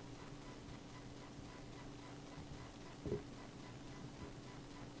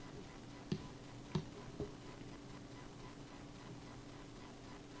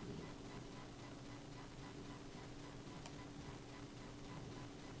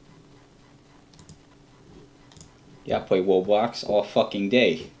 Yeah, I play Roblox all fucking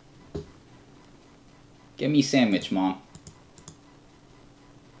day. Give me a sandwich, Mom.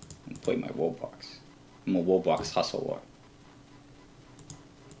 And play my Roblox. I'm a Roblox hustler.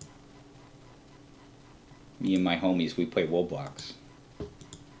 Me and my homies, we play Roblox.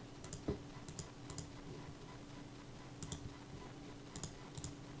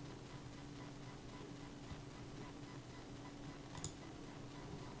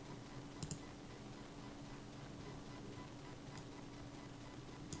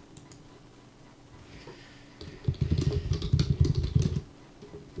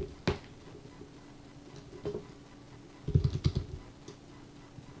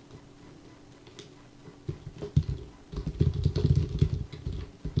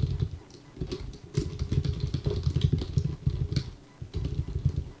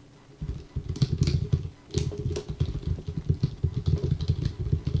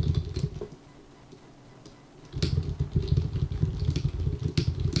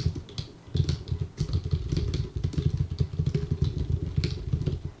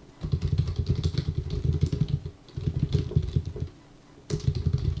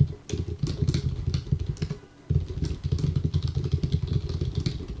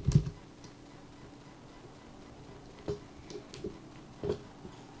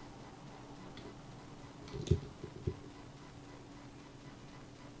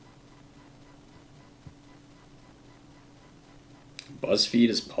 BuzzFeed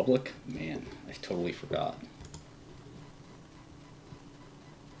is public? Man, I totally forgot.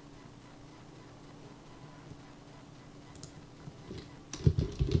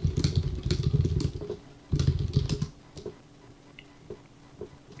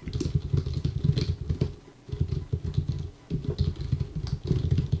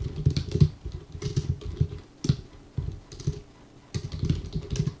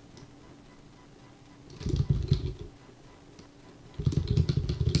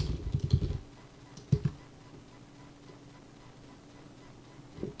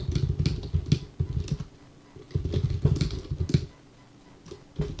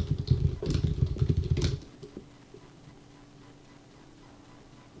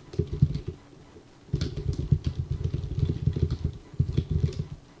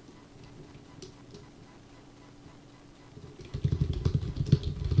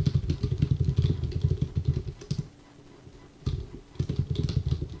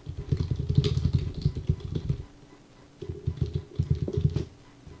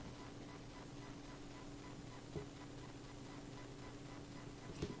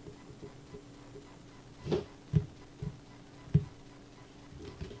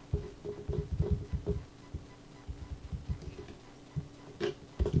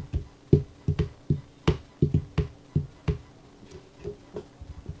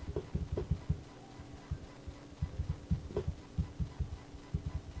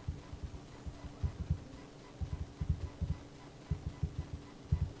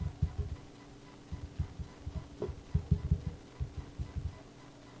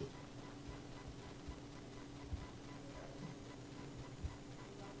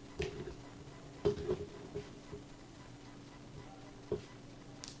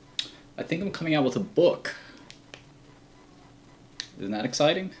 I think I'm coming out with a book. Isn't that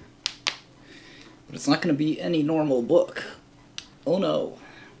exciting? But it's not going to be any normal book. Oh no.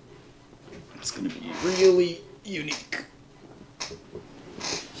 It's going to be really unique.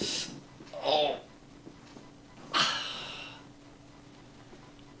 Oh.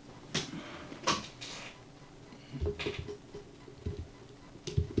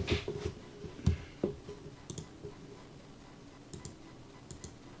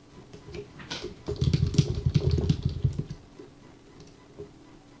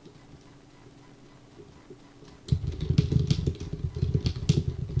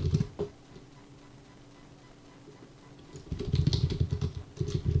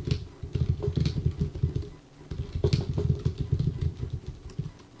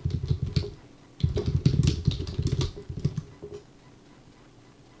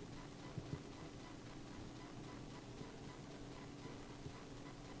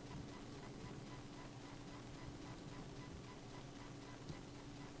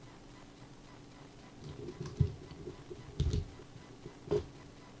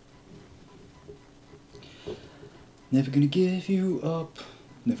 Never gonna give you up.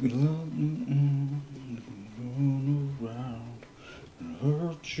 Never gonna love run around and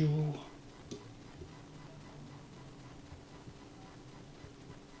hurt you.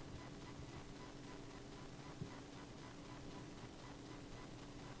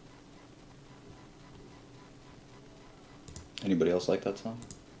 Anybody else like that song?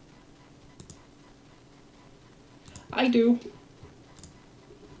 I do.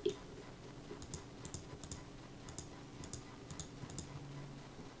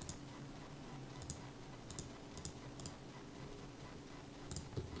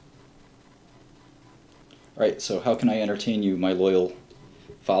 Alright, so how can I entertain you, my loyal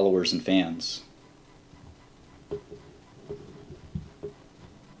followers and fans? It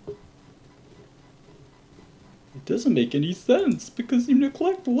doesn't make any sense because you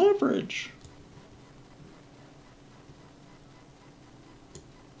neglect leverage.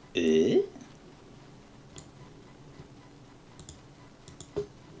 Eh?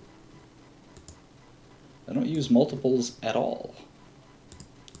 I don't use multiples at all.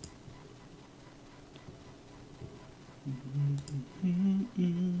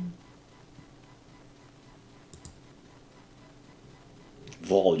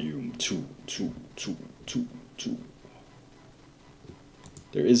 Volume 2, 2, 2, 2, 2.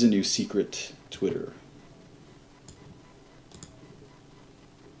 There is a new secret Twitter.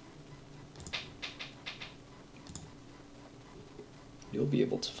 You'll be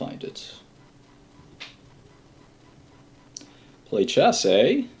able to find it. Play chess,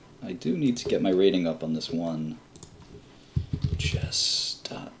 eh? I do need to get my rating up on this one. Chess.com.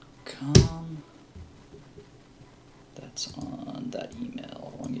 That's on that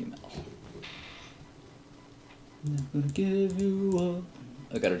email. Wrong email. Never gonna give you up.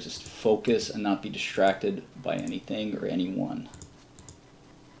 I gotta just focus and not be distracted by anything or anyone.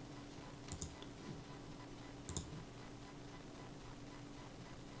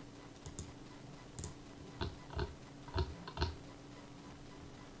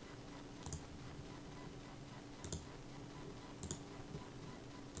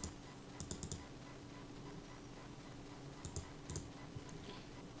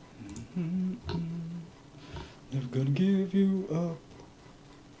 Never gonna give you up.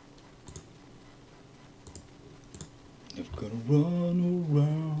 Never gonna run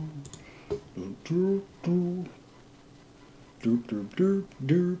around. Doop doop doop. Doop doop doop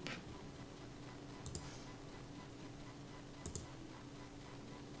doop.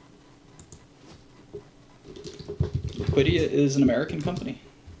 Liquidia is an American company.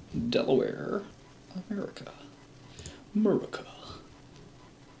 Delaware, America. America.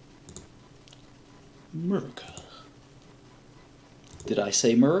 America. Did I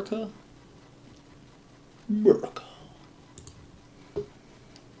say America? America.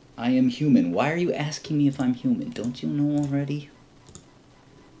 I am human. Why are you asking me if I'm human? Don't you know already?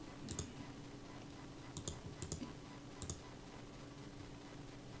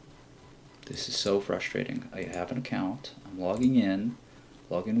 This is so frustrating. I have an account. I'm logging in.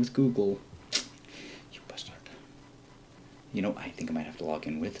 Log in with Google. You bastard. You know, I think I might have to log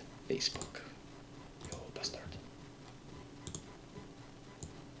in with Facebook. You bastard.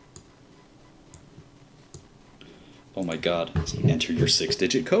 Oh my god. Enter your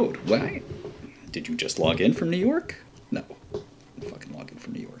 6-digit code. Why? Did you just log in from New York? No. Fucking log in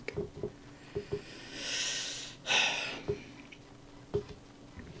from New York.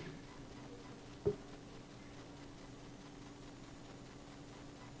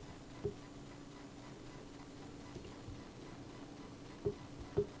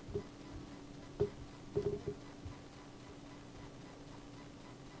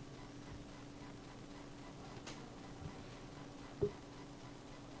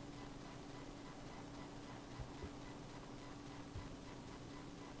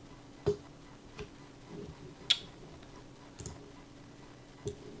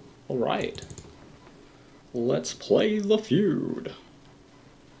 Alright. Let's play the feud.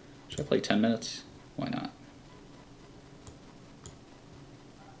 Should I play 10 minutes? Why not?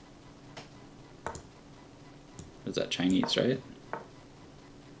 Is that Chinese, right?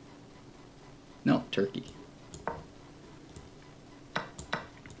 No, Turkey.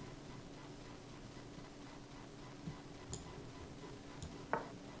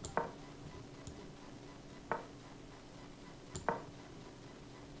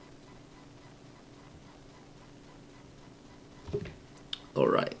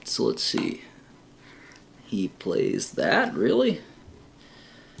 Alright, so let's see. He plays that, really?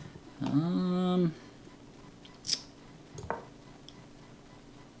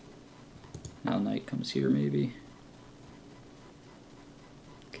 Now knight comes here, maybe.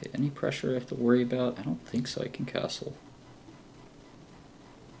 Okay, any pressure I have to worry about? I don't think so. I can castle.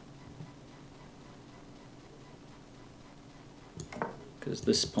 Because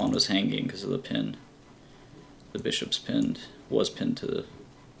this pawn was hanging because of the pin. The bishop's pinned. Was pinned to the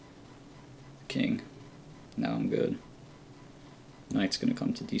king. Now I'm good. Knight's going to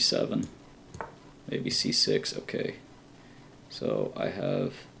come to d7. Maybe c6. Okay. So I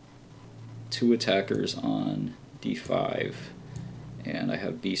have two attackers on d5, and I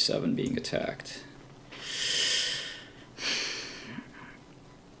have b7 being attacked.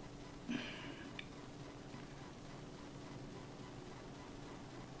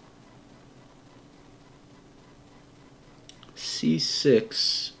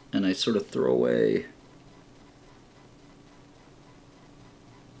 c6, and I sort of throw away.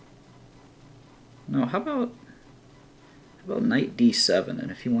 No, how about knight d7,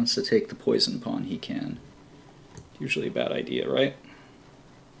 and if he wants to take the poison pawn, he can. Usually a bad idea, right?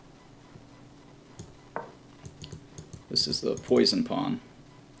 This is the poison pawn.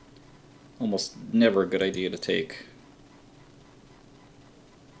 Almost never a good idea to take.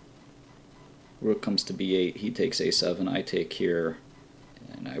 Rook comes to b8, he takes a7, I take here,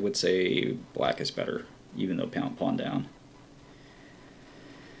 and I would say black is better, even though pawn down.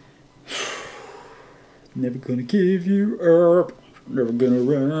 Never gonna give you up, never gonna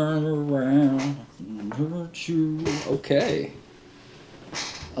run around and hurt you. Okay.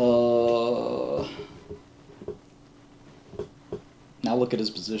 Now look at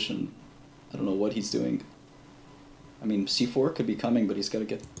his position. I don't know what he's doing. I mean, c4 could be coming, but he's got to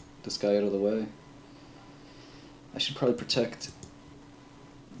get this guy out of the way. I should probably protect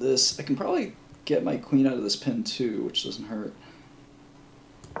this. I can probably get my queen out of this pin too, which doesn't hurt.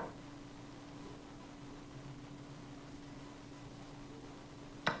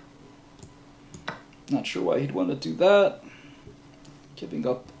 Not sure why he'd want to do that. Giving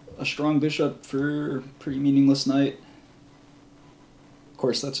up a strong bishop for a pretty meaningless knight. Of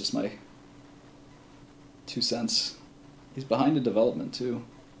course, that's just my 2 cents. He's behind in development too.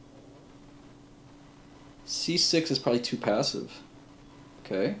 c6 is probably too passive.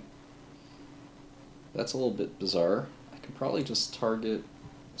 Okay. That's a little bit bizarre. I can probably just target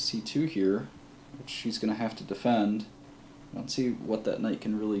c2 here, which she's going to have to defend. I don't see what that knight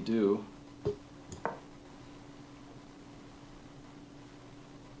can really do.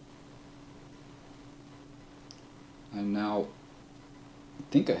 I'm now, I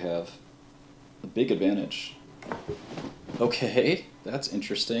think I have a big advantage. Okay, that's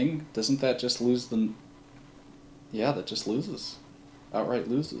interesting. Doesn't that just lose the... Yeah, that just loses. Outright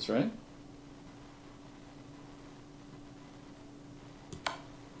loses, right?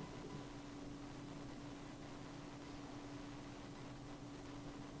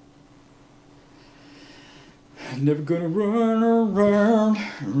 I'm never gonna run around and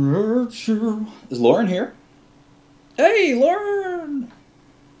hurt you. Is Lauren here? Hey, Lauren!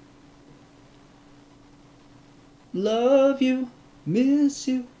 Love you, miss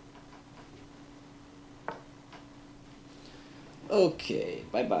you. Okay,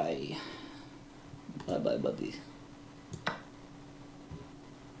 bye-bye. Bye-bye, buddy.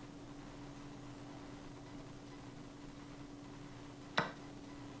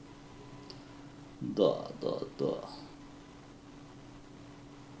 Duh.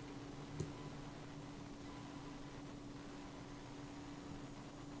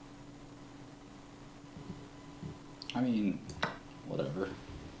 I mean, whatever.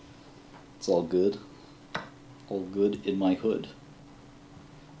 It's all good. All good in my hood.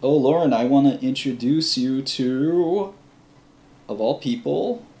 Oh, Lauren, I want to introduce you to, of all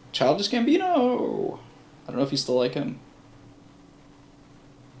people, Childish Gambino. I don't know if you still like him.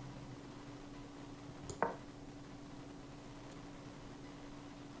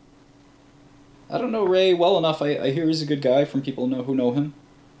 I don't know Ray well enough. I hear he's a good guy from people who know him.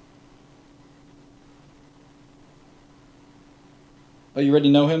 Oh, you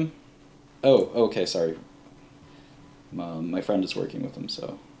already know him? Oh, okay, sorry. My friend is working with him,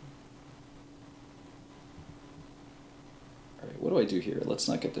 so. Alright, what do I do here? Let's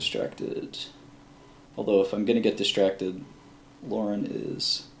not get distracted. Although, if I'm gonna get distracted, Lauren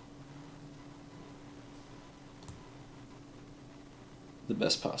is the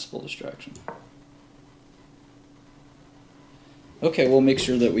best possible distraction. Okay, we'll make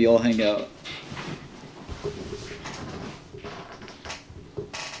sure that we all hang out.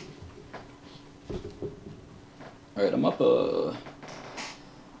 Alright, I'm up a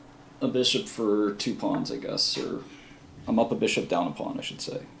bishop for 2 pawns, I guess, or I'm up a bishop, down a pawn, I should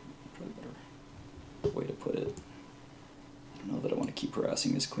say. Probably better way to put it. I don't know that I want to keep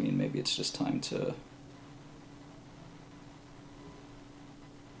harassing his queen. Maybe it's just time to...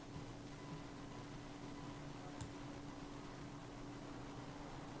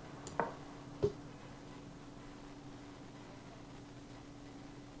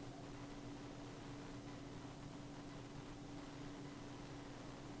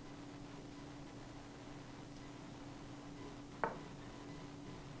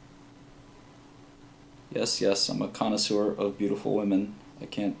 Yes, yes, I'm a connoisseur of beautiful women. I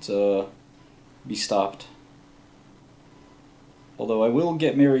can't be stopped. Although I will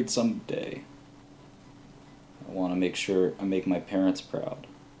get married someday. I want to make sure I make my parents proud.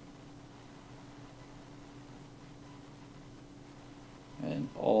 And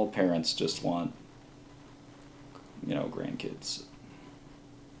all parents just want, you know, grandkids.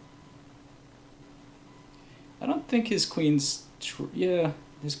 I don't think his queen's... yeah,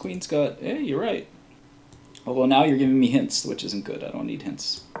 his queen's got... hey, you're right. Although now you're giving me hints, which isn't good. I don't need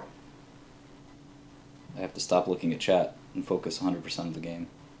hints. I have to stop looking at chat and focus 100% of the game.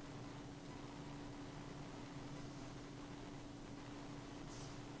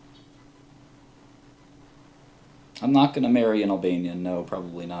 I'm not going to marry an Albanian. No,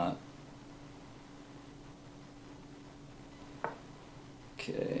 probably not.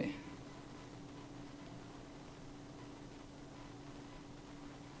 Okay.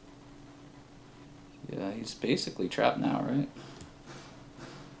 Yeah, he's basically trapped now, right?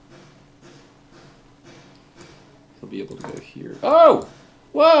 He'll be able to go here. Oh!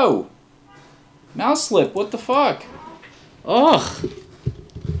 Whoa! Mouse slip, what the fuck? Ugh!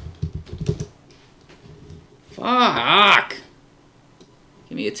 Fuck!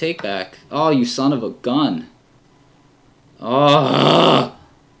 Give me a take back. Oh, you son of a gun. Ugh!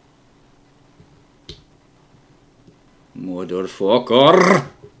 Motherfucker!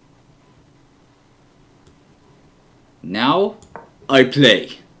 Now, I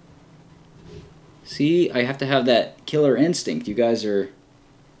play. See, I have to have that killer instinct. You guys are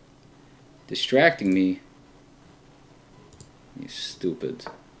distracting me. You stupid.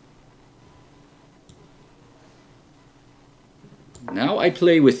 Now I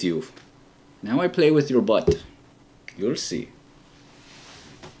play with you. Now I play with your butt. You'll see.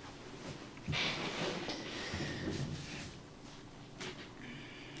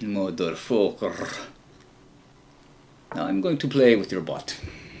 Motherfucker. Now I'm going to play with your butt.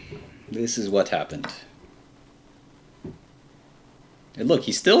 This is what happened. And look,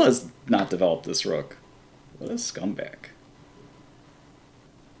 he still has not developed this rook. What a scumbag.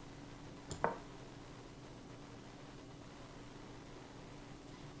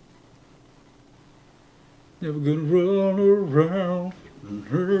 Never gonna run around and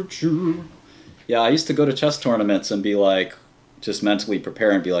hurt you. Yeah, I used to go to chess tournaments and be like, just mentally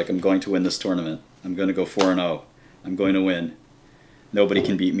prepare and be like, I'm going to win this tournament. I'm going to go 4-0. I'm going to win. Nobody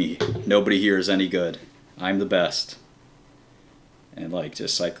can beat me. Nobody here is any good. I'm the best. And like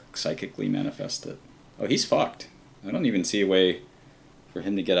just psychically manifest it. Oh, he's fucked. I don't even see a way for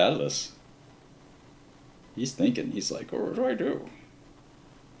him to get out of this. He's thinking. He's like, oh, what do I do?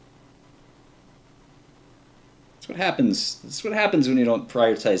 That's what happens. That's what happens when you don't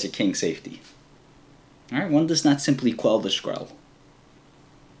prioritize your king safety. Alright, one does not simply quell the Shkreli.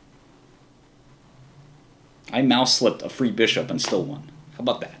 I mouse slipped a free bishop and still won. How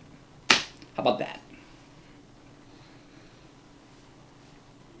about that? How about that?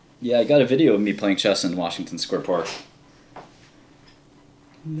 Yeah, I got a video of me playing chess in Washington Square Park.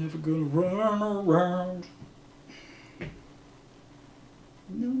 Never gonna run around.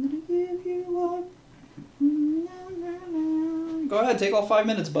 I'm gonna give you up. Go ahead, take all 5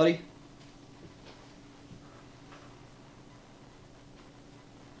 minutes, buddy.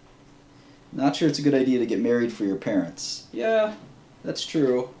 Not sure it's a good idea to get married for your parents. Yeah, that's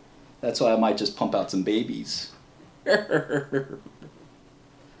true. That's why I might just pump out some babies.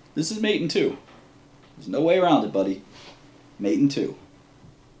 This is mate in 2. There's no way around it, buddy. Mate in 2.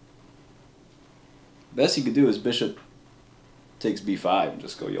 Best you could do is bishop takes b5 and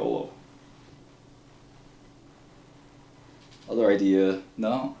just go YOLO. Other idea.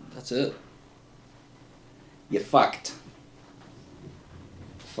 No, that's it. You fucked.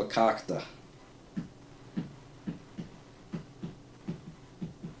 Fakakta.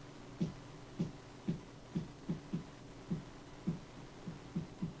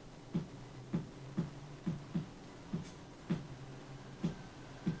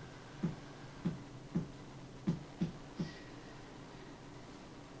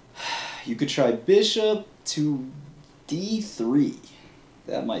 You could try bishop to d3.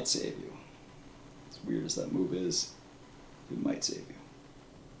 That might save you. As weird as that move is, it might save you.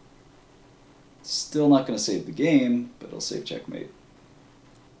 Still not going to save the game, but it'll save checkmate.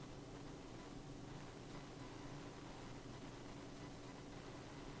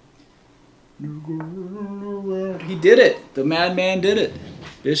 He did it! The madman did it!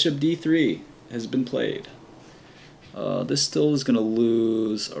 Bishop d3 has been played. This still is going to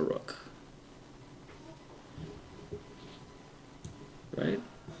lose a rook. Right?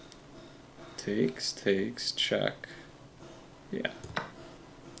 Takes, check. Yeah.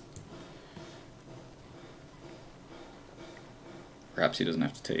 Perhaps he doesn't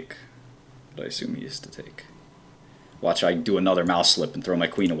have to take, but I assume he is to take. Watch, I do another mouse slip and throw my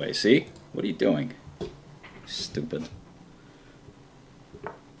queen away. See? What are you doing? Stupid.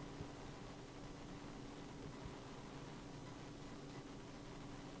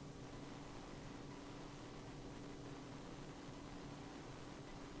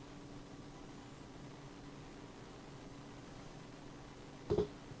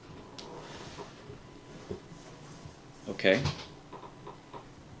 Okay.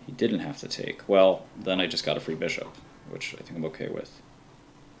 He didn't have to take. Well, then I just got a free bishop, which I think I'm okay with.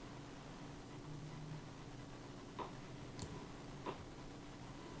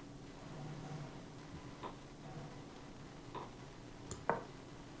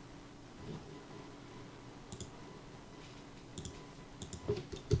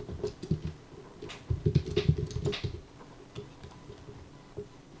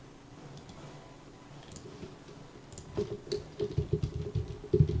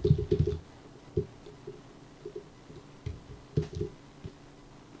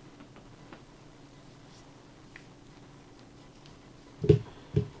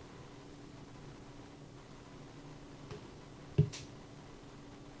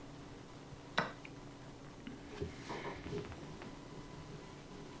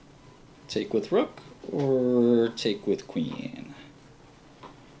 Take with rook or take with queen?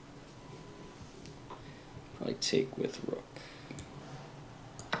 Probably take with rook.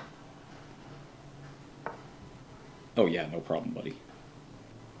 Oh yeah, no problem, buddy.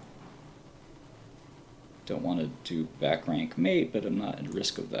 Don't want to do back rank mate, but I'm not at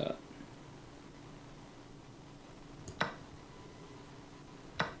risk of that.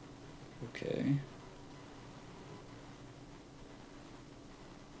 Okay.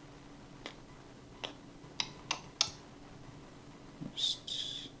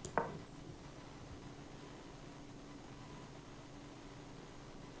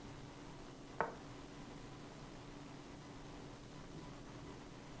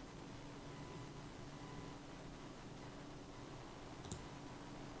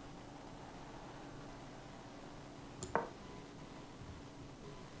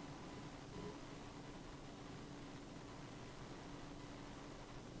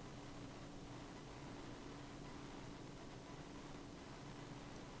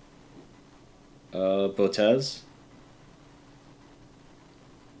 Botez?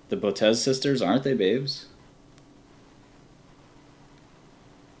 The Botez sisters, aren't they babes?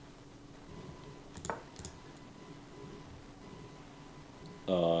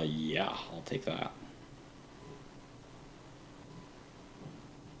 Yeah, I'll take that.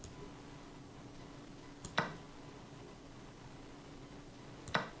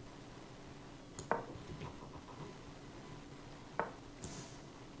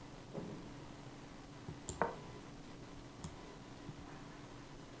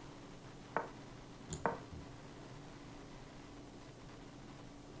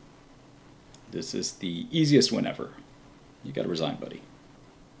 This is the easiest win ever. You gotta resign, buddy.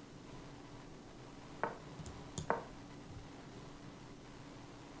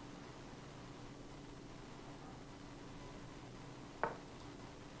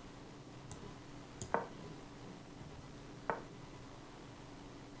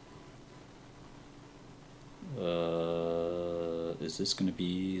 Is this gonna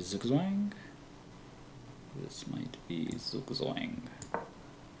be zugzwang? This might be zugzwang.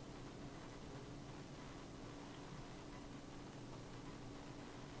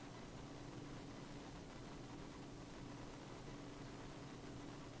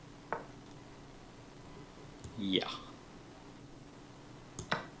 Yeah.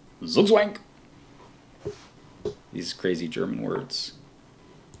 Zugzwank. These crazy German words.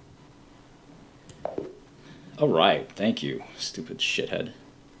 Alright, thank you, stupid shithead.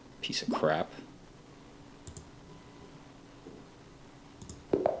 Piece of crap.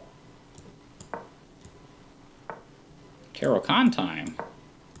 Caro-Kann time.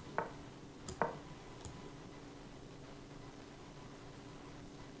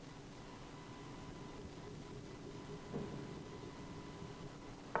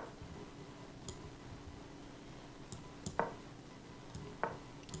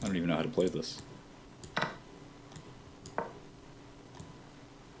 I don't even know how to play this.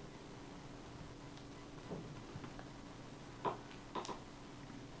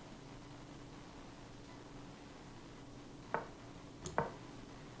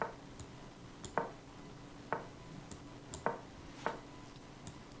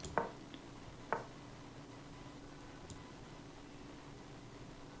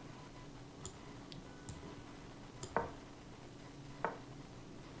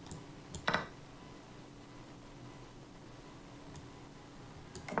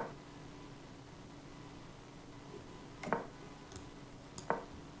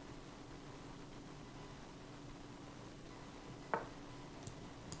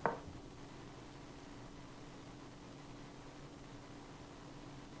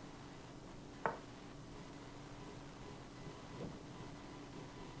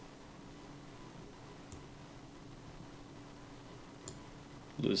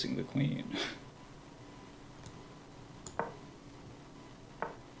 Losing the queen.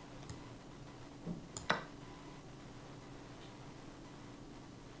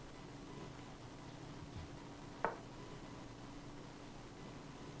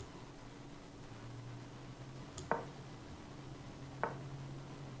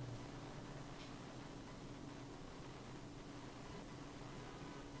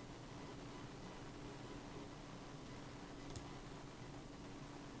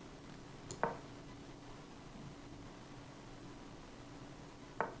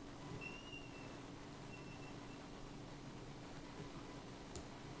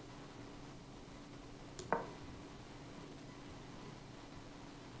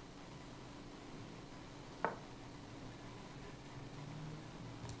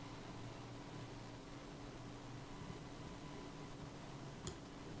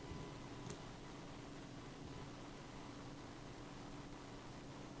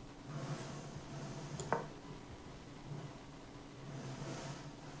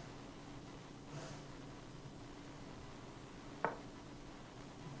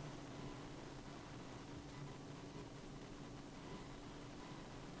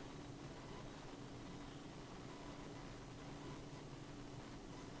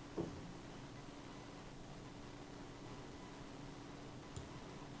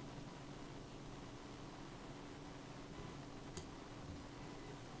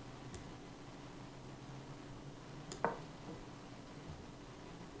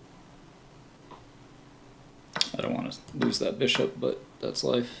 I don't want to lose that bishop, but that's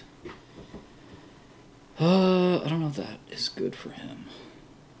life. I don't know if that is good for him.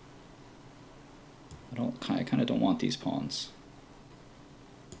 I kind of don't want these pawns.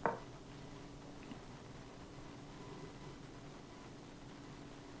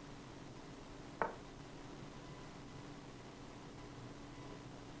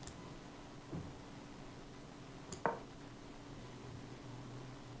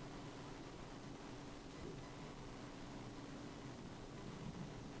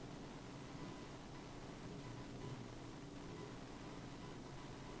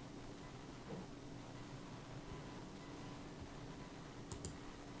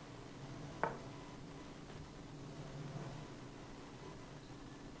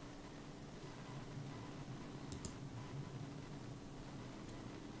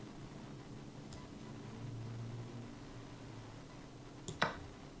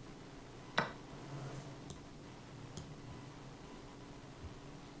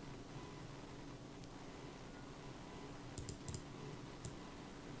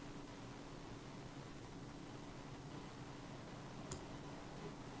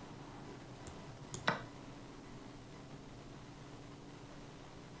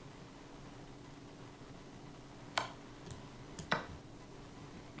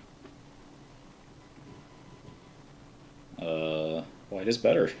 White is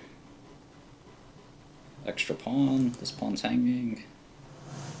better. Extra pawn. This pawn's hanging.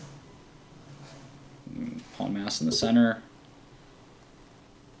 Pawn mass in the center.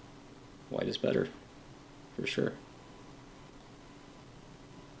 White is better, for sure.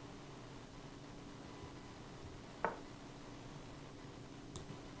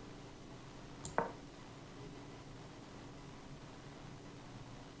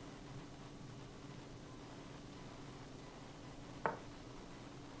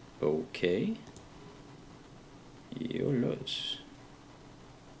 Okay. YOLOs.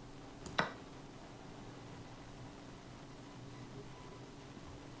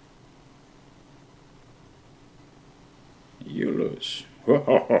 YOLOs. Yeah.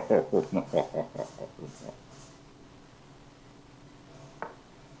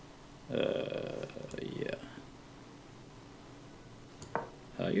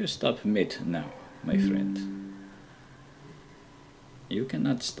 You stop mid now, my friend. You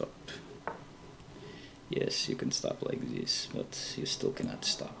cannot stop. Yes, you can stop like this, but you still cannot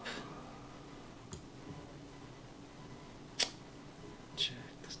stop. Check.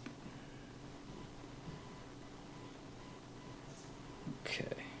 Okay.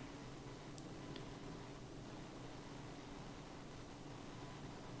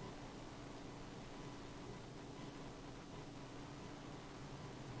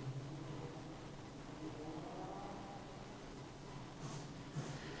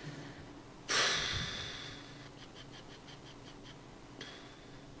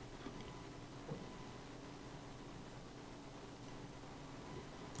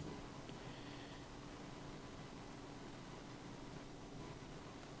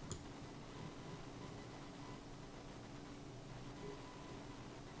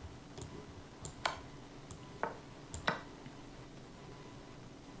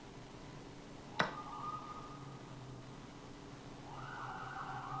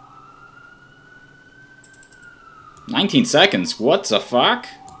 "19 seconds? What the fuck?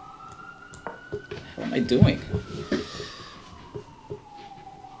 What am I doing?"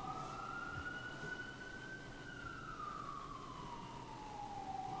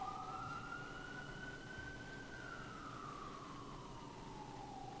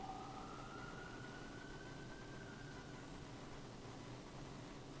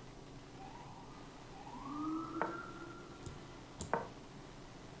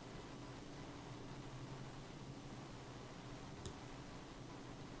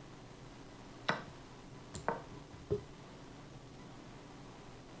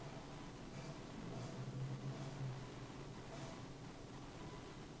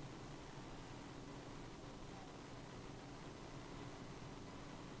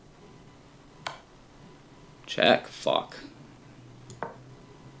 Check. Fuck.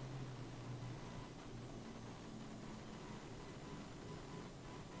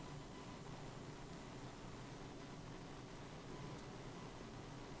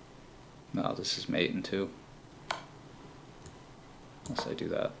 No, this is mating too. Unless I do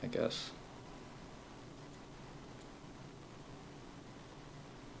that, I guess.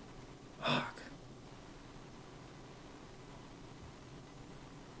 Fuck.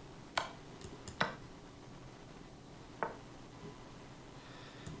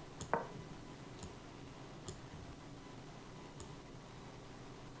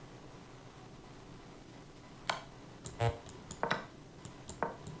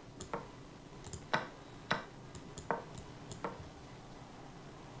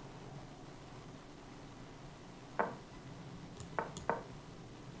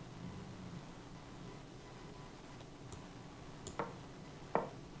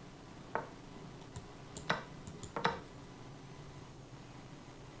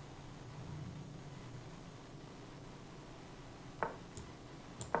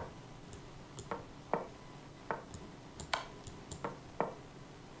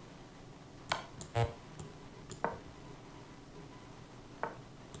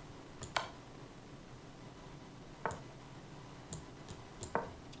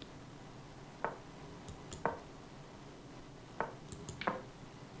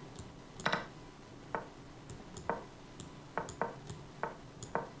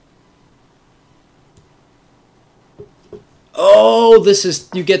 Oh, this is,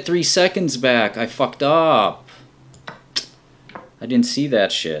 you get 3 seconds back. I fucked up. I didn't see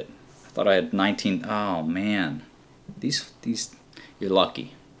that shit. I thought I had 19. Oh, man. These, you're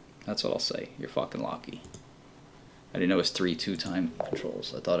lucky. That's what I'll say. You're fucking lucky. I didn't know it was 3 time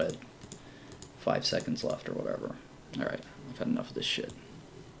controls. I thought I had 5 seconds left or whatever. Alright, I've had enough of this shit.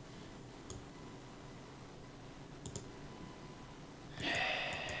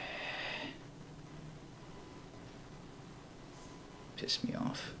 Piss me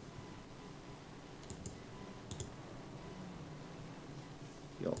off.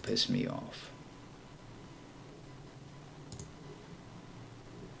 Y'all piss me off.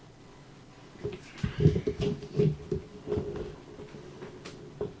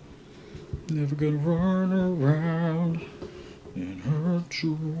 Never gonna run around and hurt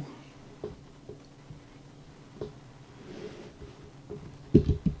you.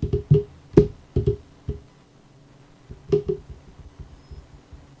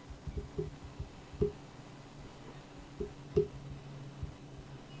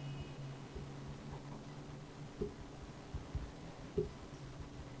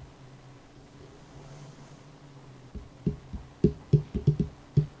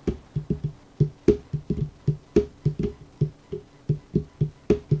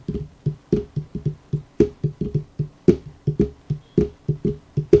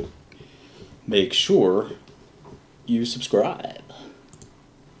 make sure you subscribe.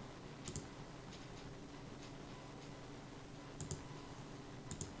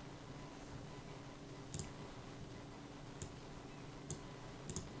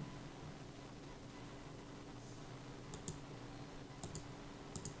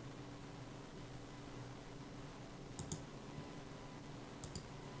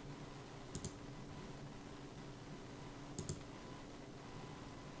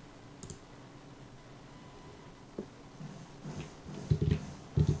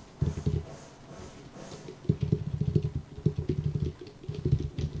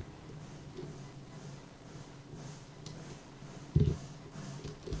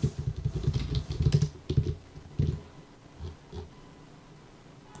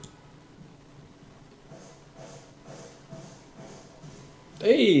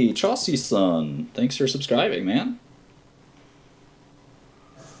 Hey, Chauncey's son. Thanks for subscribing, man.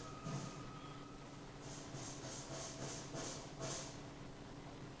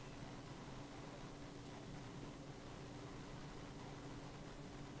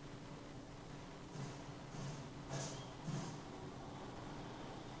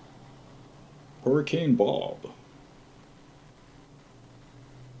 Hurricane Bob.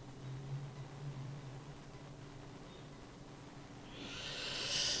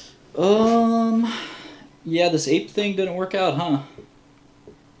 Yeah, this ape thing didn't work out, huh?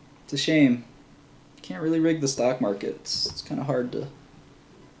 It's a shame. Can't really rig the stock market. It's kind of hard to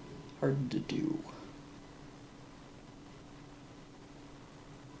do.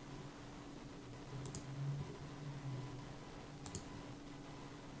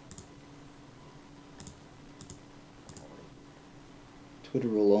 Twitter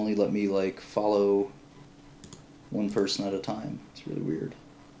will only let me like follow one person at a time. It's really weird.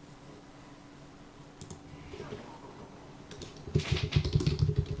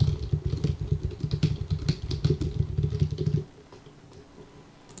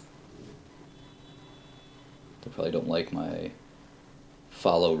 They probably don't like my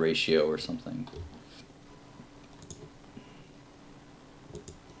follow ratio or something.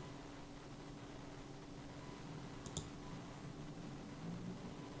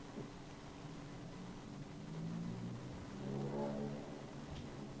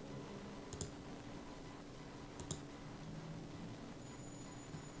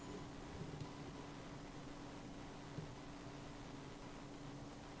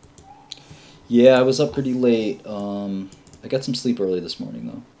 Yeah, I was up pretty late. I got some sleep early this morning,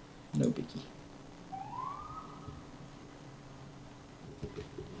 though. No biggie.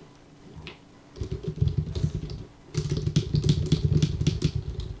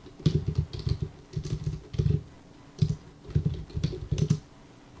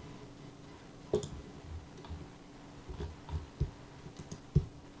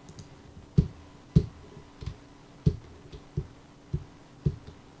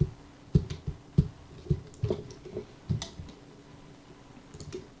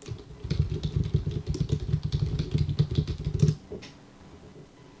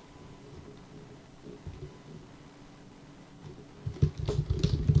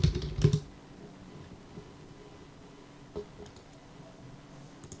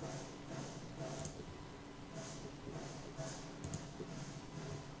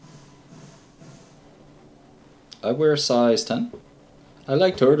 I wear a size 10. I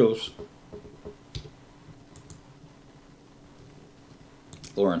like turtles.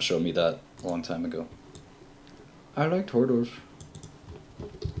 Lauren showed me that a long time ago. I like turtles.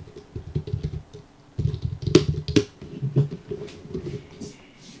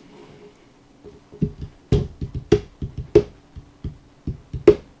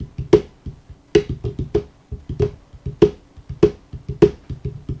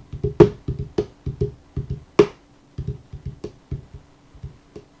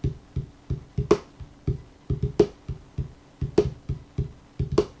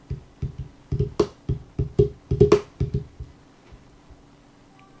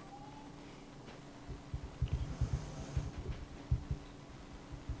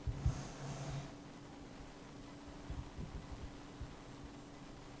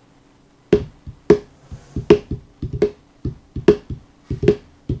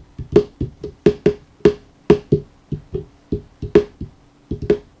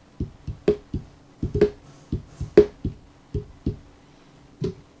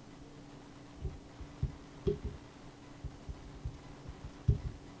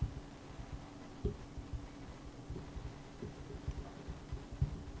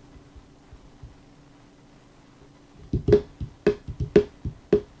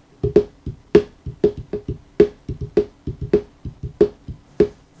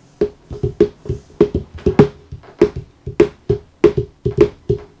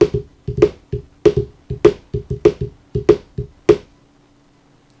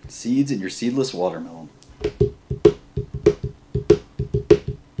 seeds in your seedless watermelon.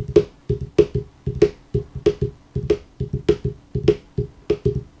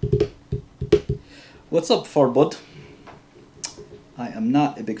 What's up, Farbud? I am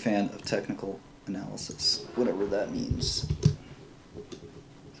not a big fan of technical analysis, whatever that means.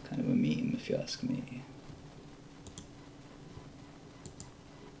 It's kind of a meme, if you ask me.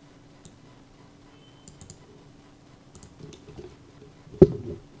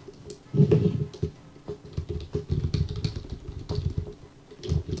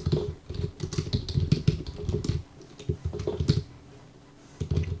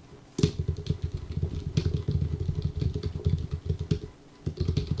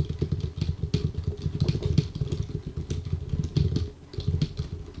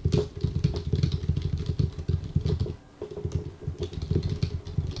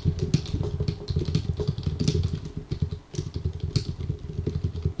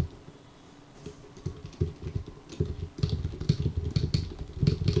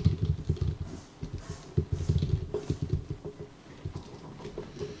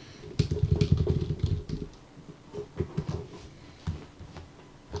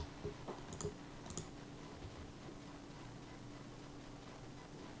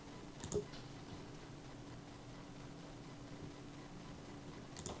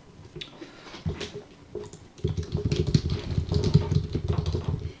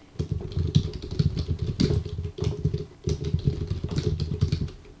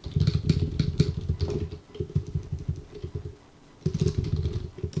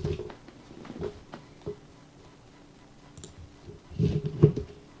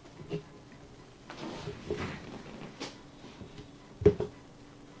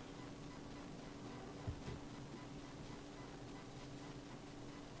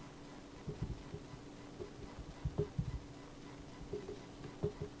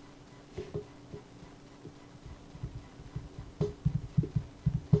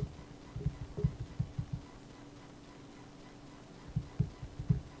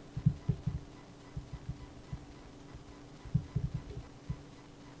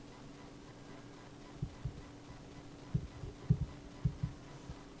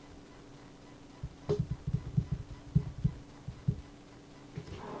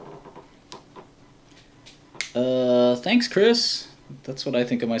 Thanks, Chris. That's what I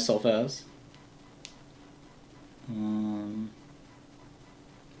think of myself as.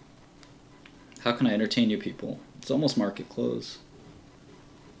 How can I entertain you people? It's almost market close.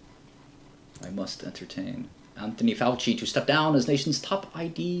 I must entertain. Anthony Fauci to step down as nation's top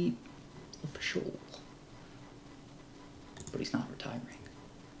ID official. But he's not retiring.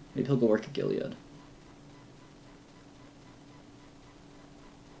 Maybe he'll go work at Gilead.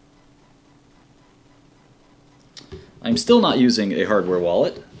 I'm still not using a hardware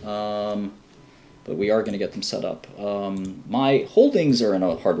wallet, but we are going to get them set up. My holdings are in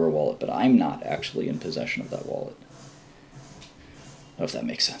a hardware wallet, but I'm not actually in possession of that wallet. I don't know if that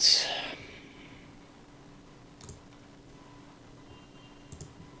makes sense.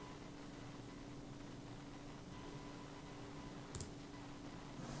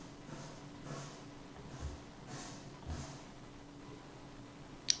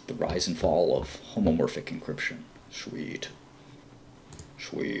 The rise and fall of homomorphic encryption. Sweet.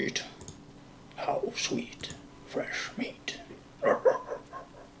 Sweet. How sweet. Fresh meat.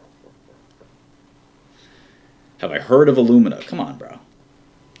 Have I heard of Illumina? Come on, bro.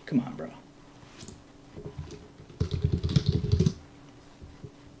 Come on, bro.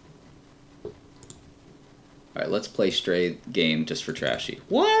 Alright, let's play Stray game just for Trashy.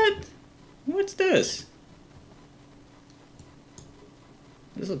 What? What's this?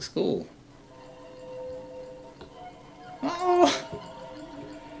 This looks cool. Oh!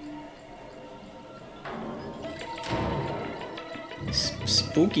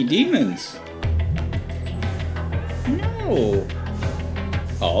 Spooky demons. No.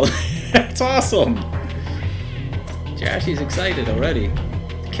 Oh, that's awesome. Trashy's excited already.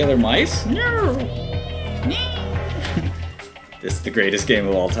 Killer mice? No. This is the greatest game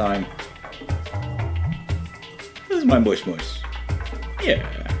of all time. This is my mush mush. Yeah,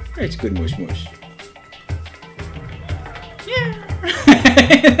 that's good mush mush. Yeah.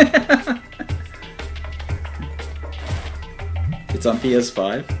 It's on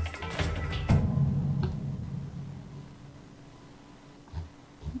PS5.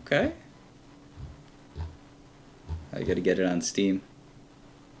 Okay. I gotta get it on Steam.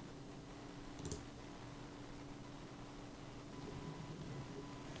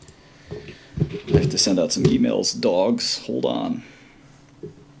 I have to send out some emails. Dogs, hold on.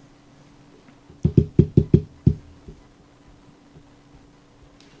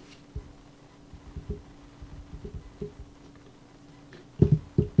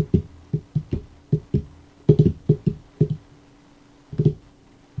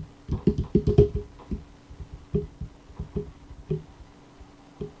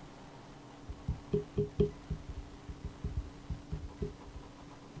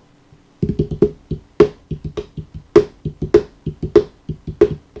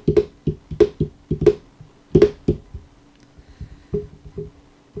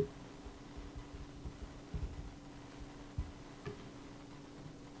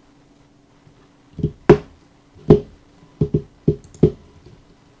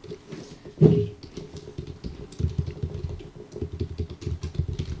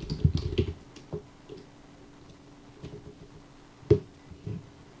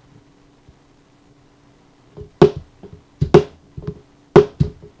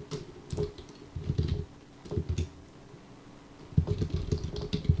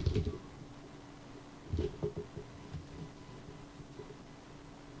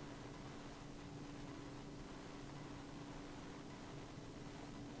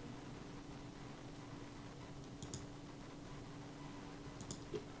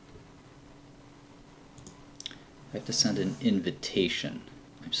 I have to send an invitation.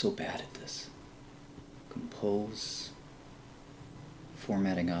 I'm so bad at this. Compose,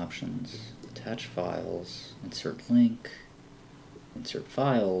 formatting options, attach files, insert link, insert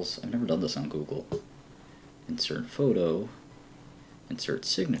files. I've never done this on Google. Insert photo, insert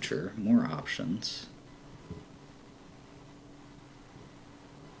signature, more options.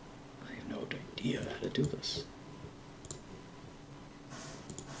 I have no idea how to do this.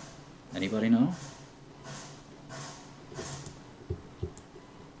 Anybody know?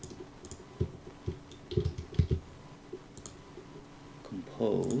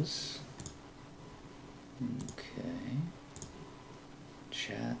 Compose. Okay.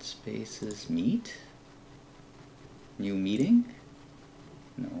 Chat spaces meet. New meeting?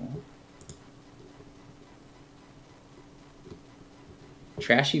 No.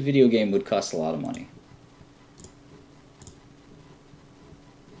 Trashy video game would cost a lot of money.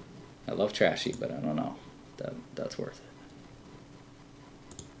 I love trashy, but I don't know. That's worth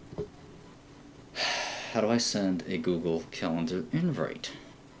it. How do I send a Google Calendar invite?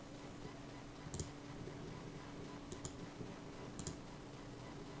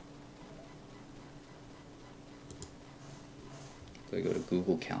 Do I go to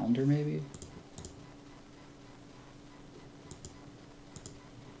Google Calendar maybe?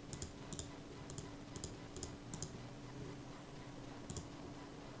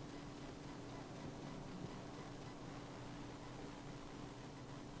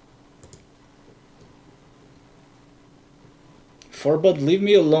 Forbud, leave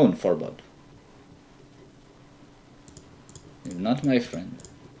me alone, Forbud. You're not my friend.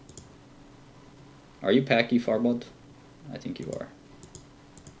 Are you Packy, Forbud? I think you are.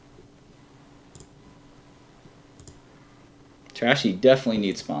 Trashy definitely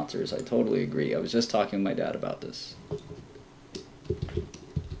needs sponsors. I totally agree. I was just talking to my dad about this.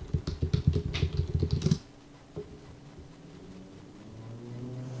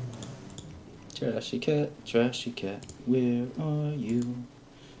 Trashy cat, where are you?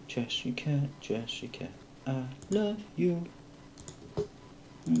 Trashy cat, I love you.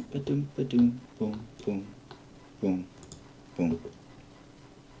 Ba-doom, ba-doom, boom, boom, boom, boom.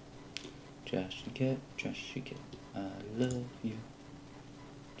 Trashy cat, I love you.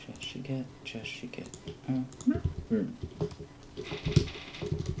 Trashy cat,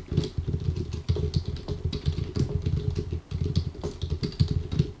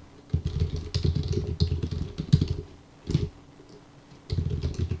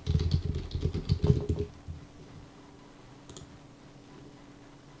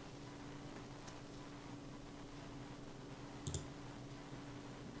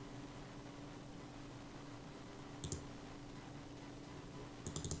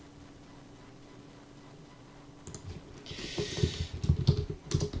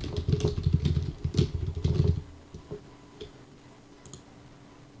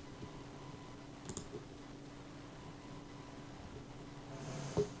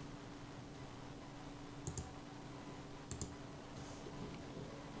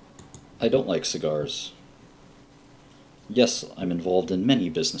 I don't like cigars. Yes, I'm involved in many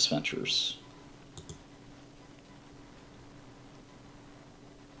business ventures.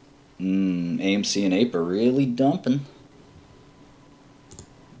 AMC and Ape are really dumping.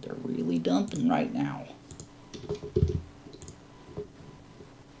 They're really dumping right now.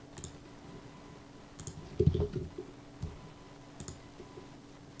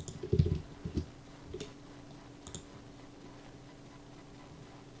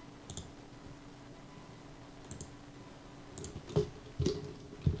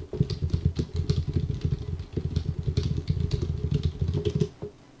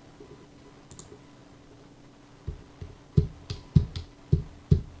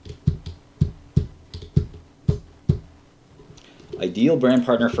 Ideal brand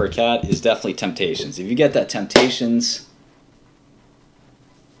partner for a cat is definitely Temptations. If you get that Temptations,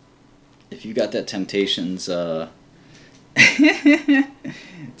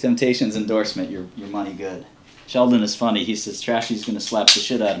 Temptations endorsement, your money good. Sheldon is funny. He says Trashy's gonna slap the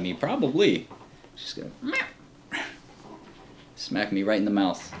shit out of me. Probably. She's gonna smack me right in the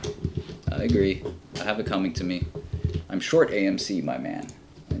mouth. I agree. I have it coming to me. I'm short AMC, my man.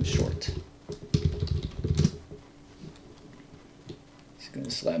 I'm short. Gonna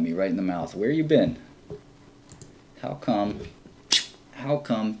slap me right in the mouth. Where you been? How come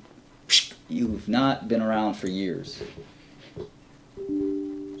you've not been around for years?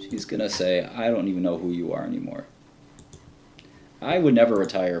 She's gonna say, I don't even know who you are anymore. I would never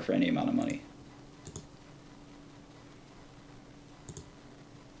retire for any amount of money.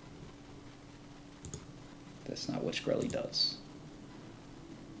 That's not what Shkreli does.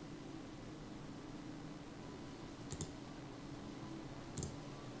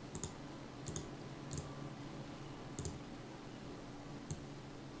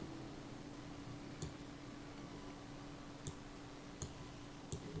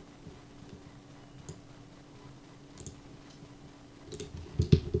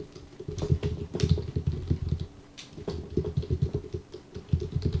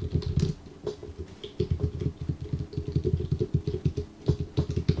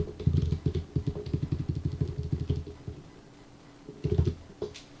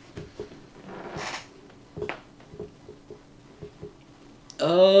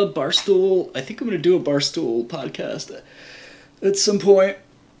 Barstool. I think I'm going to do a Barstool podcast at some point.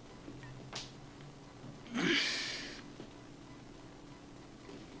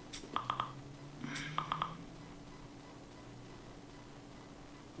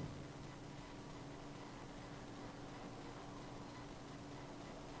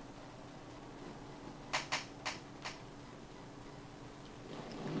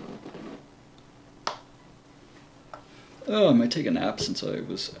 Oh, I might take a nap since I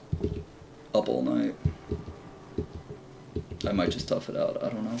was up all night. I might just tough it out. I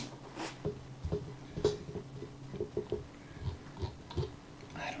don't know.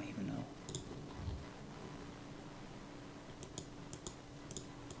 I don't even know.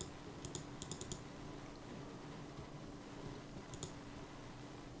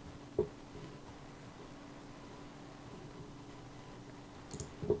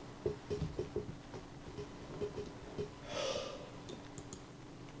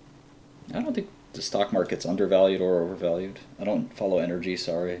 I don't think the stock market's undervalued or overvalued. I don't follow energy,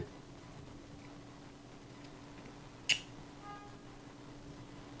 sorry.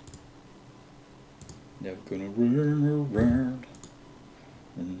 Never gonna run around.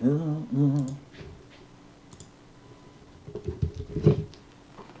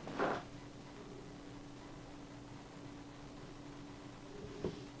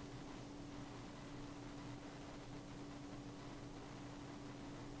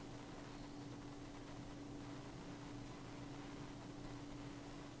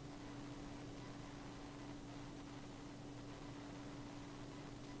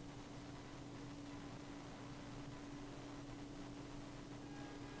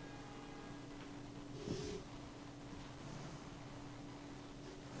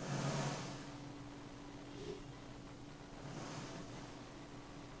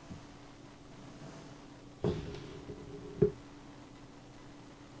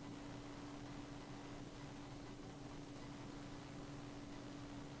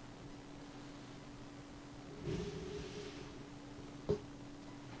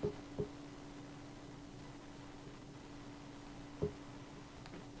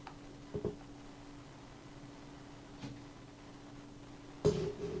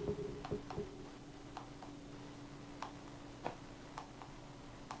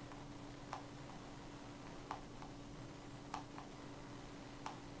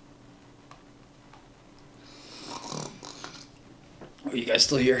 Are you guys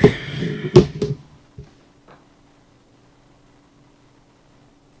still here?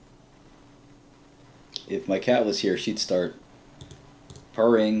 If my cat was here, she'd start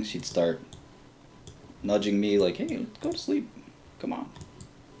purring, she'd start nudging me like, hey, let's go to sleep. Come on.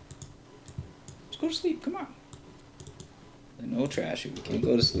 Let's go to sleep, come on. No trash, we can't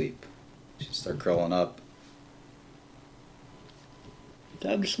go to sleep. She'd start curling up.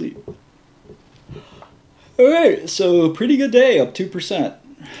 Time to sleep. Alright, so pretty good day, up 2%.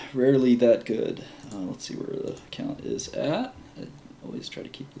 Rarely that good. Let's see where the count is at. I always try to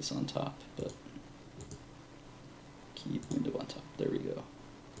keep this on top, but keep window on top. There we go.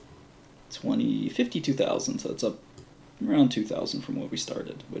 52,000, so it's up around 2,000 from what we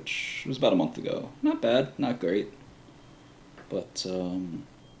started, which was about a month ago. Not bad, not great, but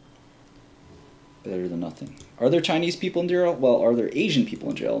better than nothing. Are there Chinese people in jail? Well, are there Asian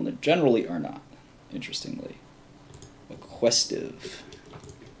people in jail? And there generally are not, interestingly. Questive.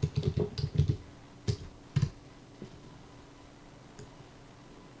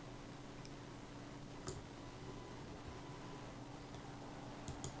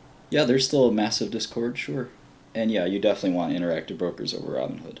 Yeah, there's still a massive Discord, sure. And yeah, you definitely want interactive brokers over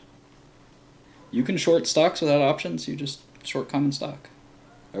Robinhood. You can short stocks without options, you just short common stock.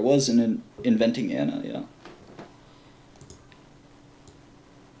 I was inventing Anna, yeah.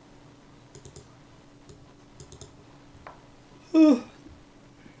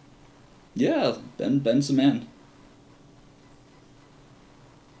 Yeah, Ben's the man.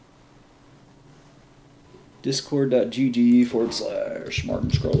 Discord.gg/Martin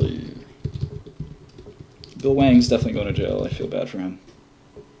Shkreli. Bill Wang's definitely going to jail. I feel bad for him.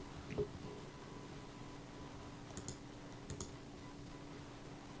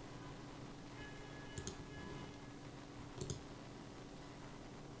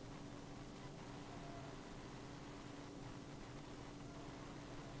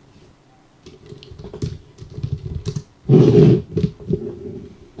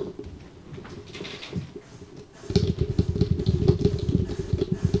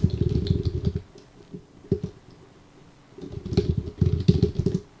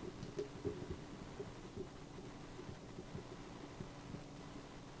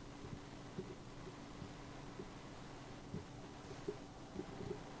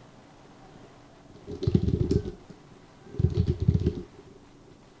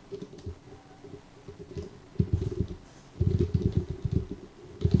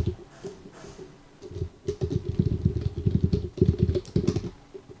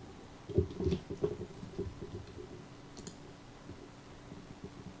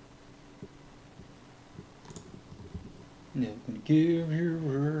 give you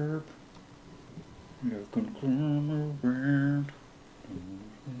verb. You can climb around.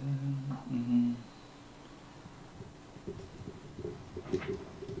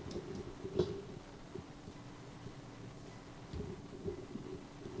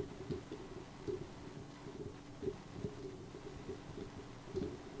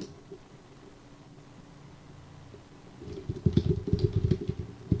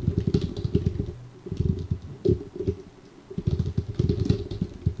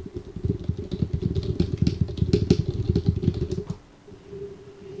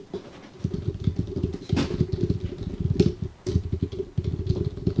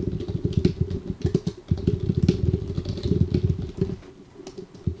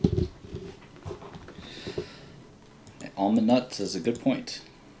 Almond Nuts is a good point.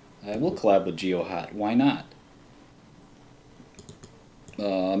 I will collab with GeoHot. Why not?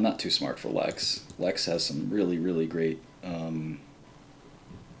 I'm not too smart for Lex. Lex has some really, really great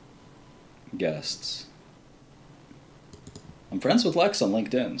guests. I'm friends with Lex on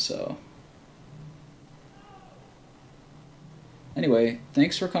LinkedIn, so. Anyway,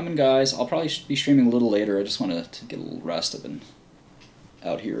 thanks for coming, guys. I'll probably be streaming a little later. I just wanted to get a little rest. I've been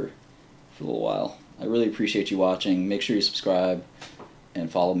out here for a little while. I really appreciate you watching. Make sure you subscribe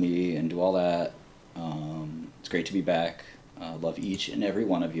and follow me and do all that. It's great to be back. I love each and every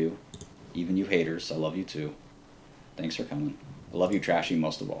one of you. Even you haters, I love you too. Thanks for coming. I love you, Trashy,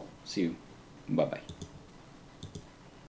 most of all. See you. Bye-bye.